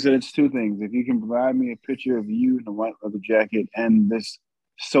 Okay, so it's two things. If you can provide me a picture of you in a white leather jacket and this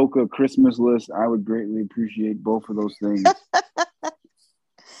soca Christmas list, I would greatly appreciate both of those things.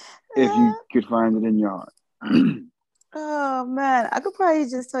 If you could find it in your heart. Oh man, I could probably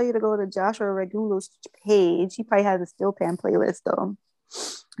just tell you to go to Joshua Regulo's page. He probably has a Still Pan playlist though.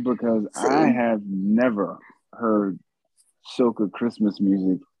 Because See? I have never heard soca Christmas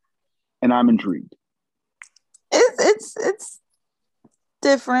music, and I'm intrigued. It's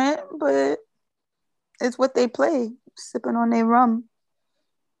different, but it's what they play, sipping on their rum.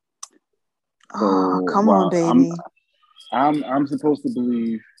 Oh, come on, baby. I'm supposed to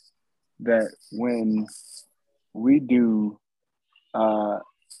believe that when we do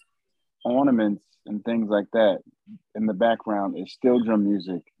ornaments and things like that, in the background is still drum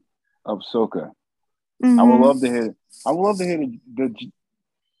music of soca. Mm-hmm. I would love to hear the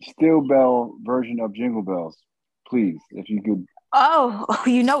steel bell version of Jingle Bells, please, if you could. Oh,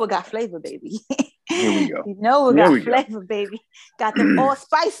 you know we got flavor, baby. Here we go. You know we got flavor, baby. Got them all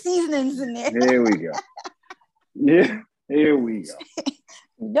spice seasonings in there. Here we go. Yeah, here we go.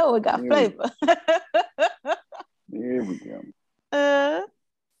 You know we got flavor. Here we go.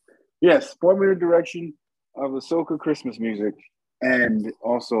 Yes, point me in the direction of the soca Christmas music and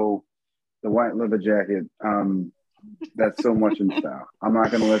also the white leather jacket. That's so much in style. I'm not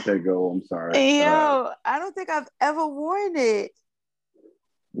gonna let that go. I'm sorry. Yo, I don't think I've ever worn it.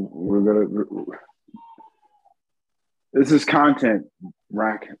 This is content,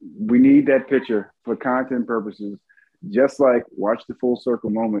 Rack. We need that picture for content purposes. Just like watch the full circle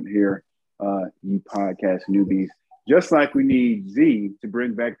moment here, you podcast newbies. Just like we need Z to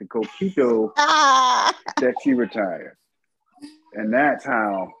bring back the Coquito that she retired. And that's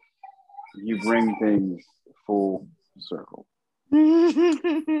how you bring things full circle.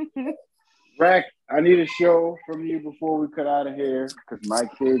 Rack, I need a show from you before we cut out of here because my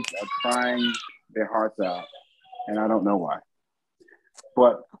kids are crying their hearts out and I don't know why.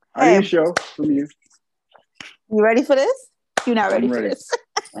 But I need a show from you. You ready for this? You're not ready, for this.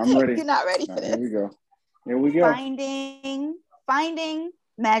 I'm ready. You're not ready for this. Here we go. Finding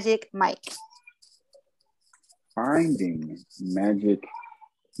Magic Mike. Finding Magic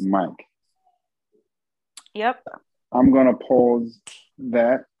Mike. Yep. I'm gonna pause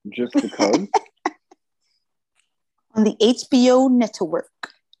that just because. On the HBO network.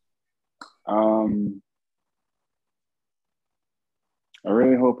 I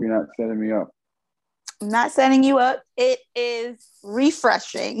really hope you're not setting me up. I'm not setting you up. It is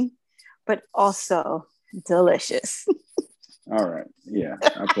refreshing, but also delicious. All right. Yeah,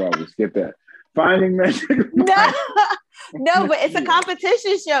 I'll probably skip that. Finding Magic Mike. No, but it's a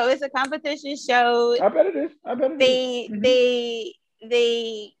competition show. It's a competition show. I bet it is.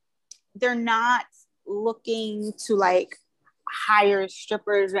 They're not looking to like hire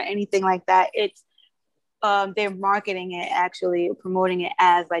strippers or anything like that. It's they're marketing it, actually promoting it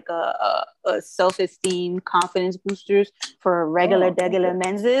as like a self-esteem confidence boosters for regular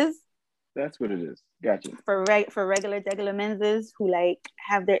menses. That's what it is. Gotcha. For regular menses who like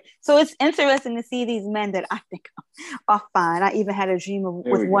have their, so it's interesting to see these men that I think are fine. I even had a dream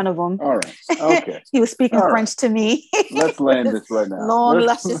with one of them. All right. Okay. He was speaking French to me. Let's land this right now. Long,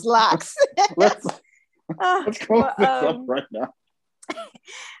 luscious locks. Let's close this up right now.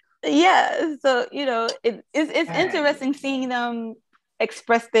 Yeah. So, you know, it's interesting seeing them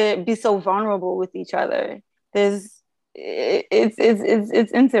be so vulnerable with each other. It's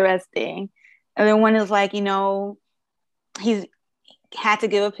interesting. And then one is like, you know, he's had to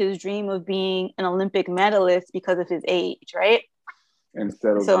give up his dream of being an Olympic medalist because of his age, right?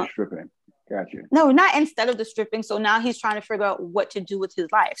 Instead of the stripping. Gotcha. No, not instead of the stripping. So now he's trying to figure out what to do with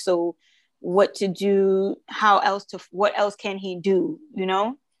his life. So what to do, what else can he do? You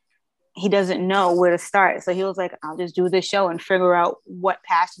know, he doesn't know where to start. So he was like, I'll just do this show and figure out what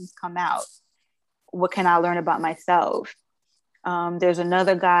passions come out. What can I learn about myself? There's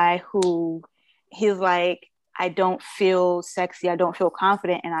another guy who he's like, I don't feel sexy. I don't feel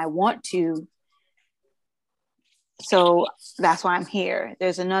confident and I want to. So that's why I'm here.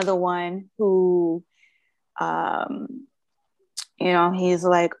 There's another one who, you know, he's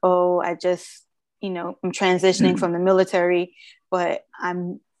like, oh, I just, you know, I'm transitioning from the military, but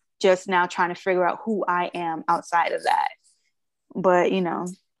I'm just now trying to figure out who I am outside of that. But, you know,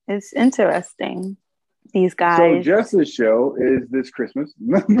 it's interesting. These So guys. Jess's show is this Christmas.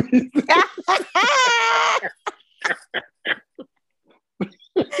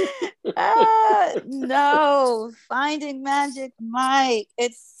 No, Finding Magic Mike.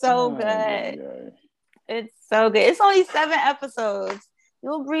 It's so good. Yeah. It's so good. It's only 7 episodes.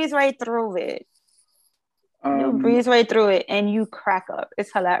 You'll breeze right through it. You'll breeze right through it, and you crack up.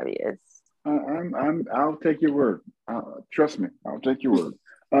 It's hilarious. I'll take your word. Trust me, I'll take your word.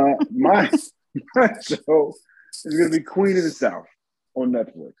 My show is going to be Queen of the South on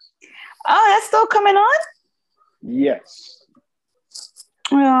Netflix. Oh, that's still coming on? Yes.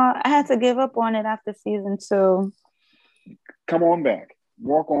 Well, I had to give up on it after season 2. Come on back.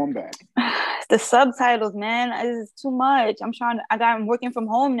 Walk on back. The subtitles, man, is too much. I'm working from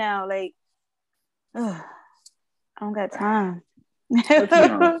home now. Like, I don't got time. Let's be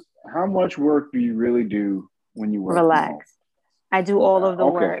honest. How much work do you really do when you work? Relax. I do all of the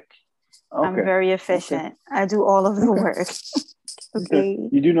Okay. work. Okay. I'm very efficient. Okay. I do all of the work. Okay.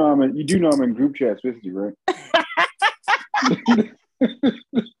 You do know I'm in group chats with you, right?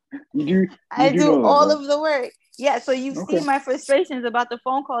 I do all of the work. Yeah, so you've seen my frustrations about the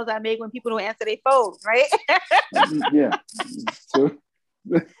phone calls I make when people don't answer their phones, right? Yeah. So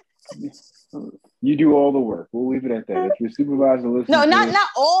you do all the work. We'll leave it at that. If your supervisor listens, not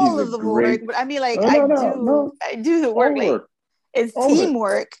all of the work, but I mean, like, I do the work. Like, it's all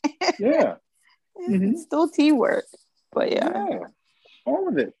teamwork. Yeah, it's still teamwork, but yeah, all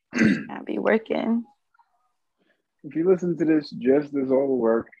of it. I be working. If you listen to this, Jess does all the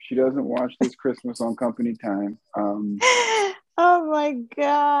work. She doesn't watch This Christmas on company time. Oh my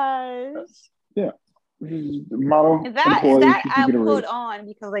gosh. Yeah. Model. That I put on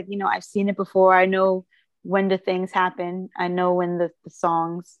because, like, I've seen it before. I know when the things happen. I know when the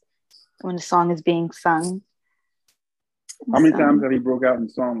song is being sung. How many times have you broke out in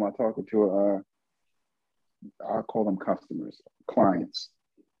song while talking to I'll call them customers, clients?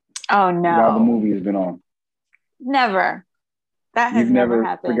 Oh no. While the movie has been on. Never. That has never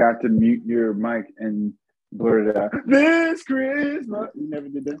happened. Forgot to mute your mic and blurt it out. This Christmas. You never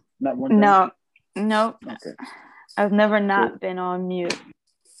did that? Not one time? No. Okay. I've never not been on mute.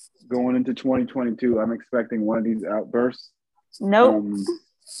 Going into 2022, I'm expecting one of these outbursts. Nope.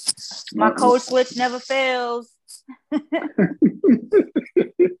 My code switch never fails.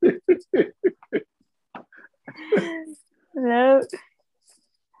 Nope.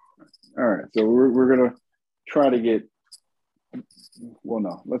 All right. So we're going to try to get,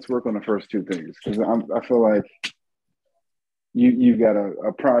 let's work on the first 2 things, because I feel like you've got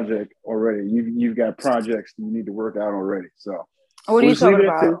a project already. You've got projects you need to work out already. So what are you talking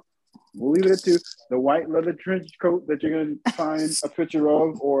about? We'll leave it at 2. The white leather trench coat that you're going to find a picture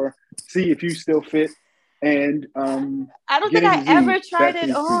of, or see if you still fit. And I don't think I ever tried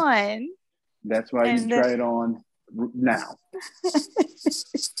it on. That's why you try it on now.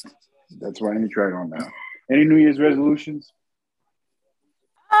 That's why you try it on now. Any New Year's resolutions?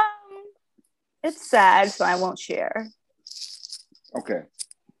 It's sad, so I won't share. Okay.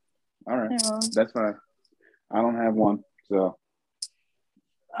 All right. Yeah. That's fine. I don't have one, so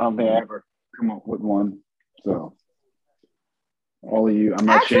I don't think I ever come up with one. So all of you, I'm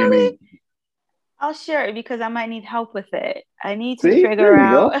not shaming. I'll share it because I might need help with it. I need to figure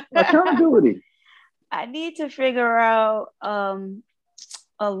out accountability. I need to figure out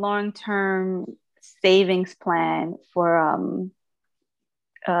a long-term savings plan for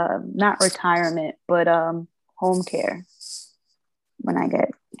not retirement, but home care when I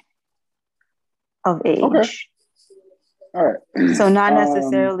get of age. Okay. All right. So not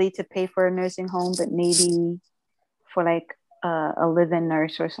necessarily to pay for a nursing home, but maybe for like a live-in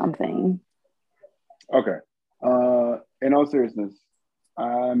nurse or something. Okay. In all seriousness,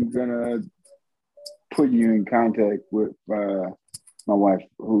 I'm gonna put you in contact with my wife,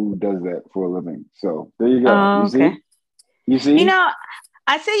 who does that for a living. So there you go. You see?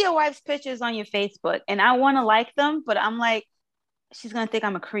 I see your wife's pictures on your Facebook, and I want to like them, but I'm like, she's gonna think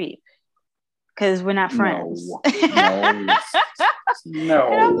I'm a creep because we're not friends. No.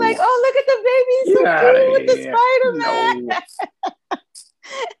 And I'm like, oh, look at the baby, so cute with the Spider-Man.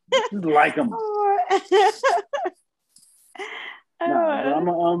 Just like them.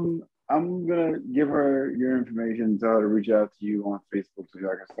 I'm gonna give her your information, tell her to reach out to you on Facebook so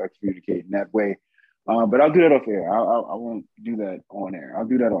y'all can start communicating that way. But I'll do that off air. I won't do that on air. I'll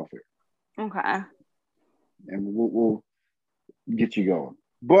do that off air. Okay. And we'll get you going.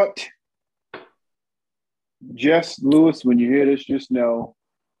 But Jess Lewis, when you hear this, just know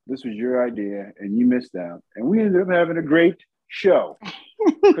this was your idea and you missed out. And we ended up having a great show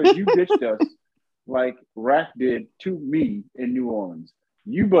because you ditched us like Rack did to me in New Orleans.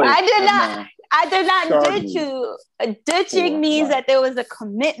 You both. I did not. now I did not scarred ditch me you. Ditching for means life. that there was a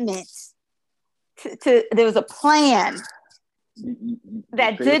commitment. There was a plan You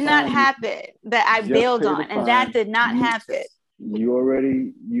that pay did the not fine. happen that I Just bailed pay the on, and that fine. did not You- happen. You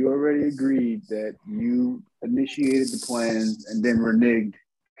already agreed that you initiated the plans and then reneged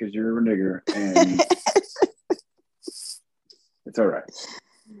because you're a renegger, and it's all right.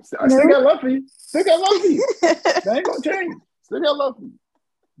 I still got love for you. Still got love for you. That ain't gonna change. Still got love for you.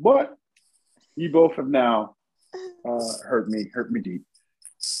 But you both have now hurt me deep.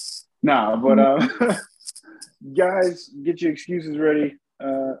 Nah, but guys, get your excuses ready.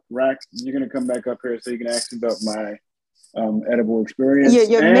 Rax, you're gonna come back up here so you can ask me about my edible experience.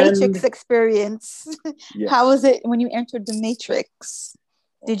 Your And- Matrix experience. Yes. How was it when you entered the Matrix?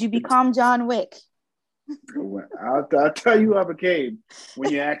 Did you become John Wick? I'll tell you how I became when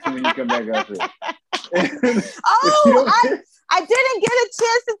you ask me when you come back up here. Oh, I didn't get a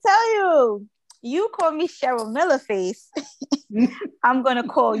chance to tell you. You call me Cheryl Miller face. I'm gonna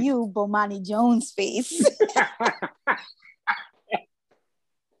call you Bomani Jones face.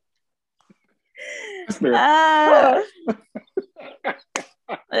 That's fair. Yes.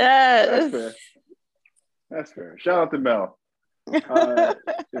 That's fair. That's fair. Shout out to Mel. If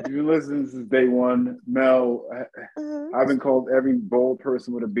you've been listening since day one, Mel, I've been called every bold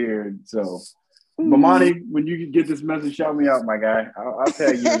person with a beard. So, Bomani, when you get this message, shout me out, my guy. I'll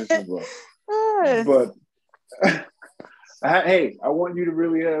tag you in this as well. But hey, I want you to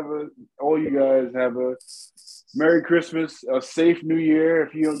really all you guys have a Merry Christmas, a safe New Year.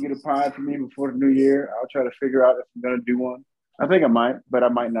 If you don't get a pie from me before the New Year, I'll try to figure out if I'm going to do one. I think I might, but I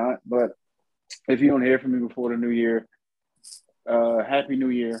might not. But if you don't hear from me before the New Year, Happy New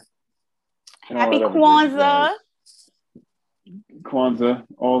Year. Happy Kwanzaa. Kwanzaa,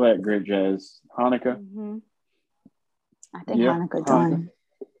 all that great jazz. Hanukkah. Mm-hmm. I think Hanukkah done.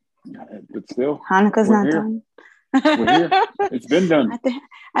 But still, Hanukkah's not here. done. We're here. It's been done.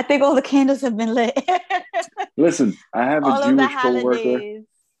 I think all the candles have been lit. Listen, I have all a of the Jewish coworker. holidays.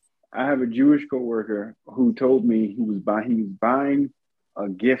 I have a Jewish coworker who told me he was buying a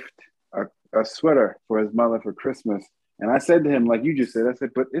gift, a sweater for his mother for Christmas. And I said to him, like you just said, I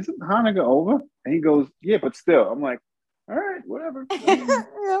said, but isn't Hanukkah over? And he goes, yeah, but still. I'm like, all right, whatever.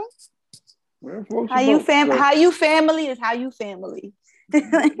 Whatever floats your boat. How you family is how you family.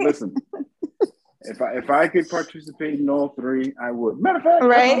 Listen, if I could participate in all three, I would. Matter of fact,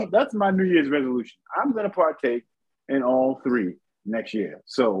 right? That's my New Year's resolution. I'm going to partake in all three next year.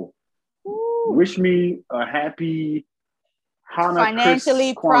 So, wish me a happy Hanukkah.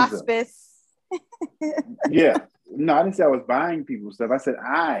 Financially prosperous. Yeah. No, I didn't say I was buying people stuff. I said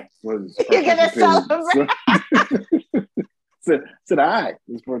I was You're going to celebrate. Said I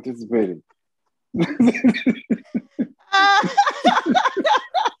was participating.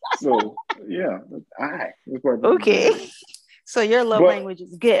 So, yeah, I was participating. Okay. So your love language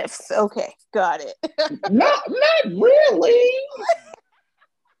is gifts. Okay, got it. Not really.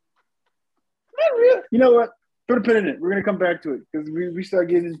 Not really. You know what? Put a pin in it. We're going to come back to it because we start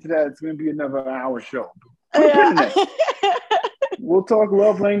getting into that. It's going to be another hour show. Put a pin in it. We'll talk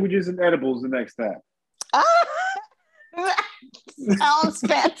love languages and edibles the next time. Sounds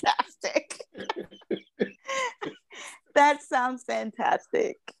fantastic. That sounds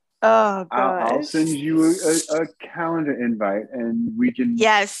fantastic. Oh, gosh. I'll send you a calendar invite and we can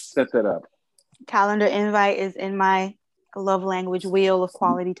set that up. Calendar invite is in my love language wheel of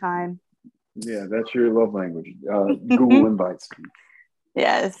quality time. Yeah, that's your love language. Google invites.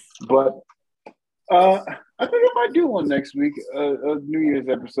 Yes. But I think I might do one next week, a New Year's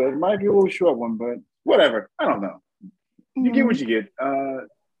episode. It might be a little short one, but whatever. I don't know. You get what you get.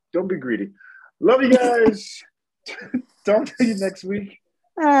 Don't be greedy. Love you guys. Talk to you next week.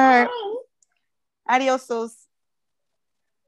 All right. Adios.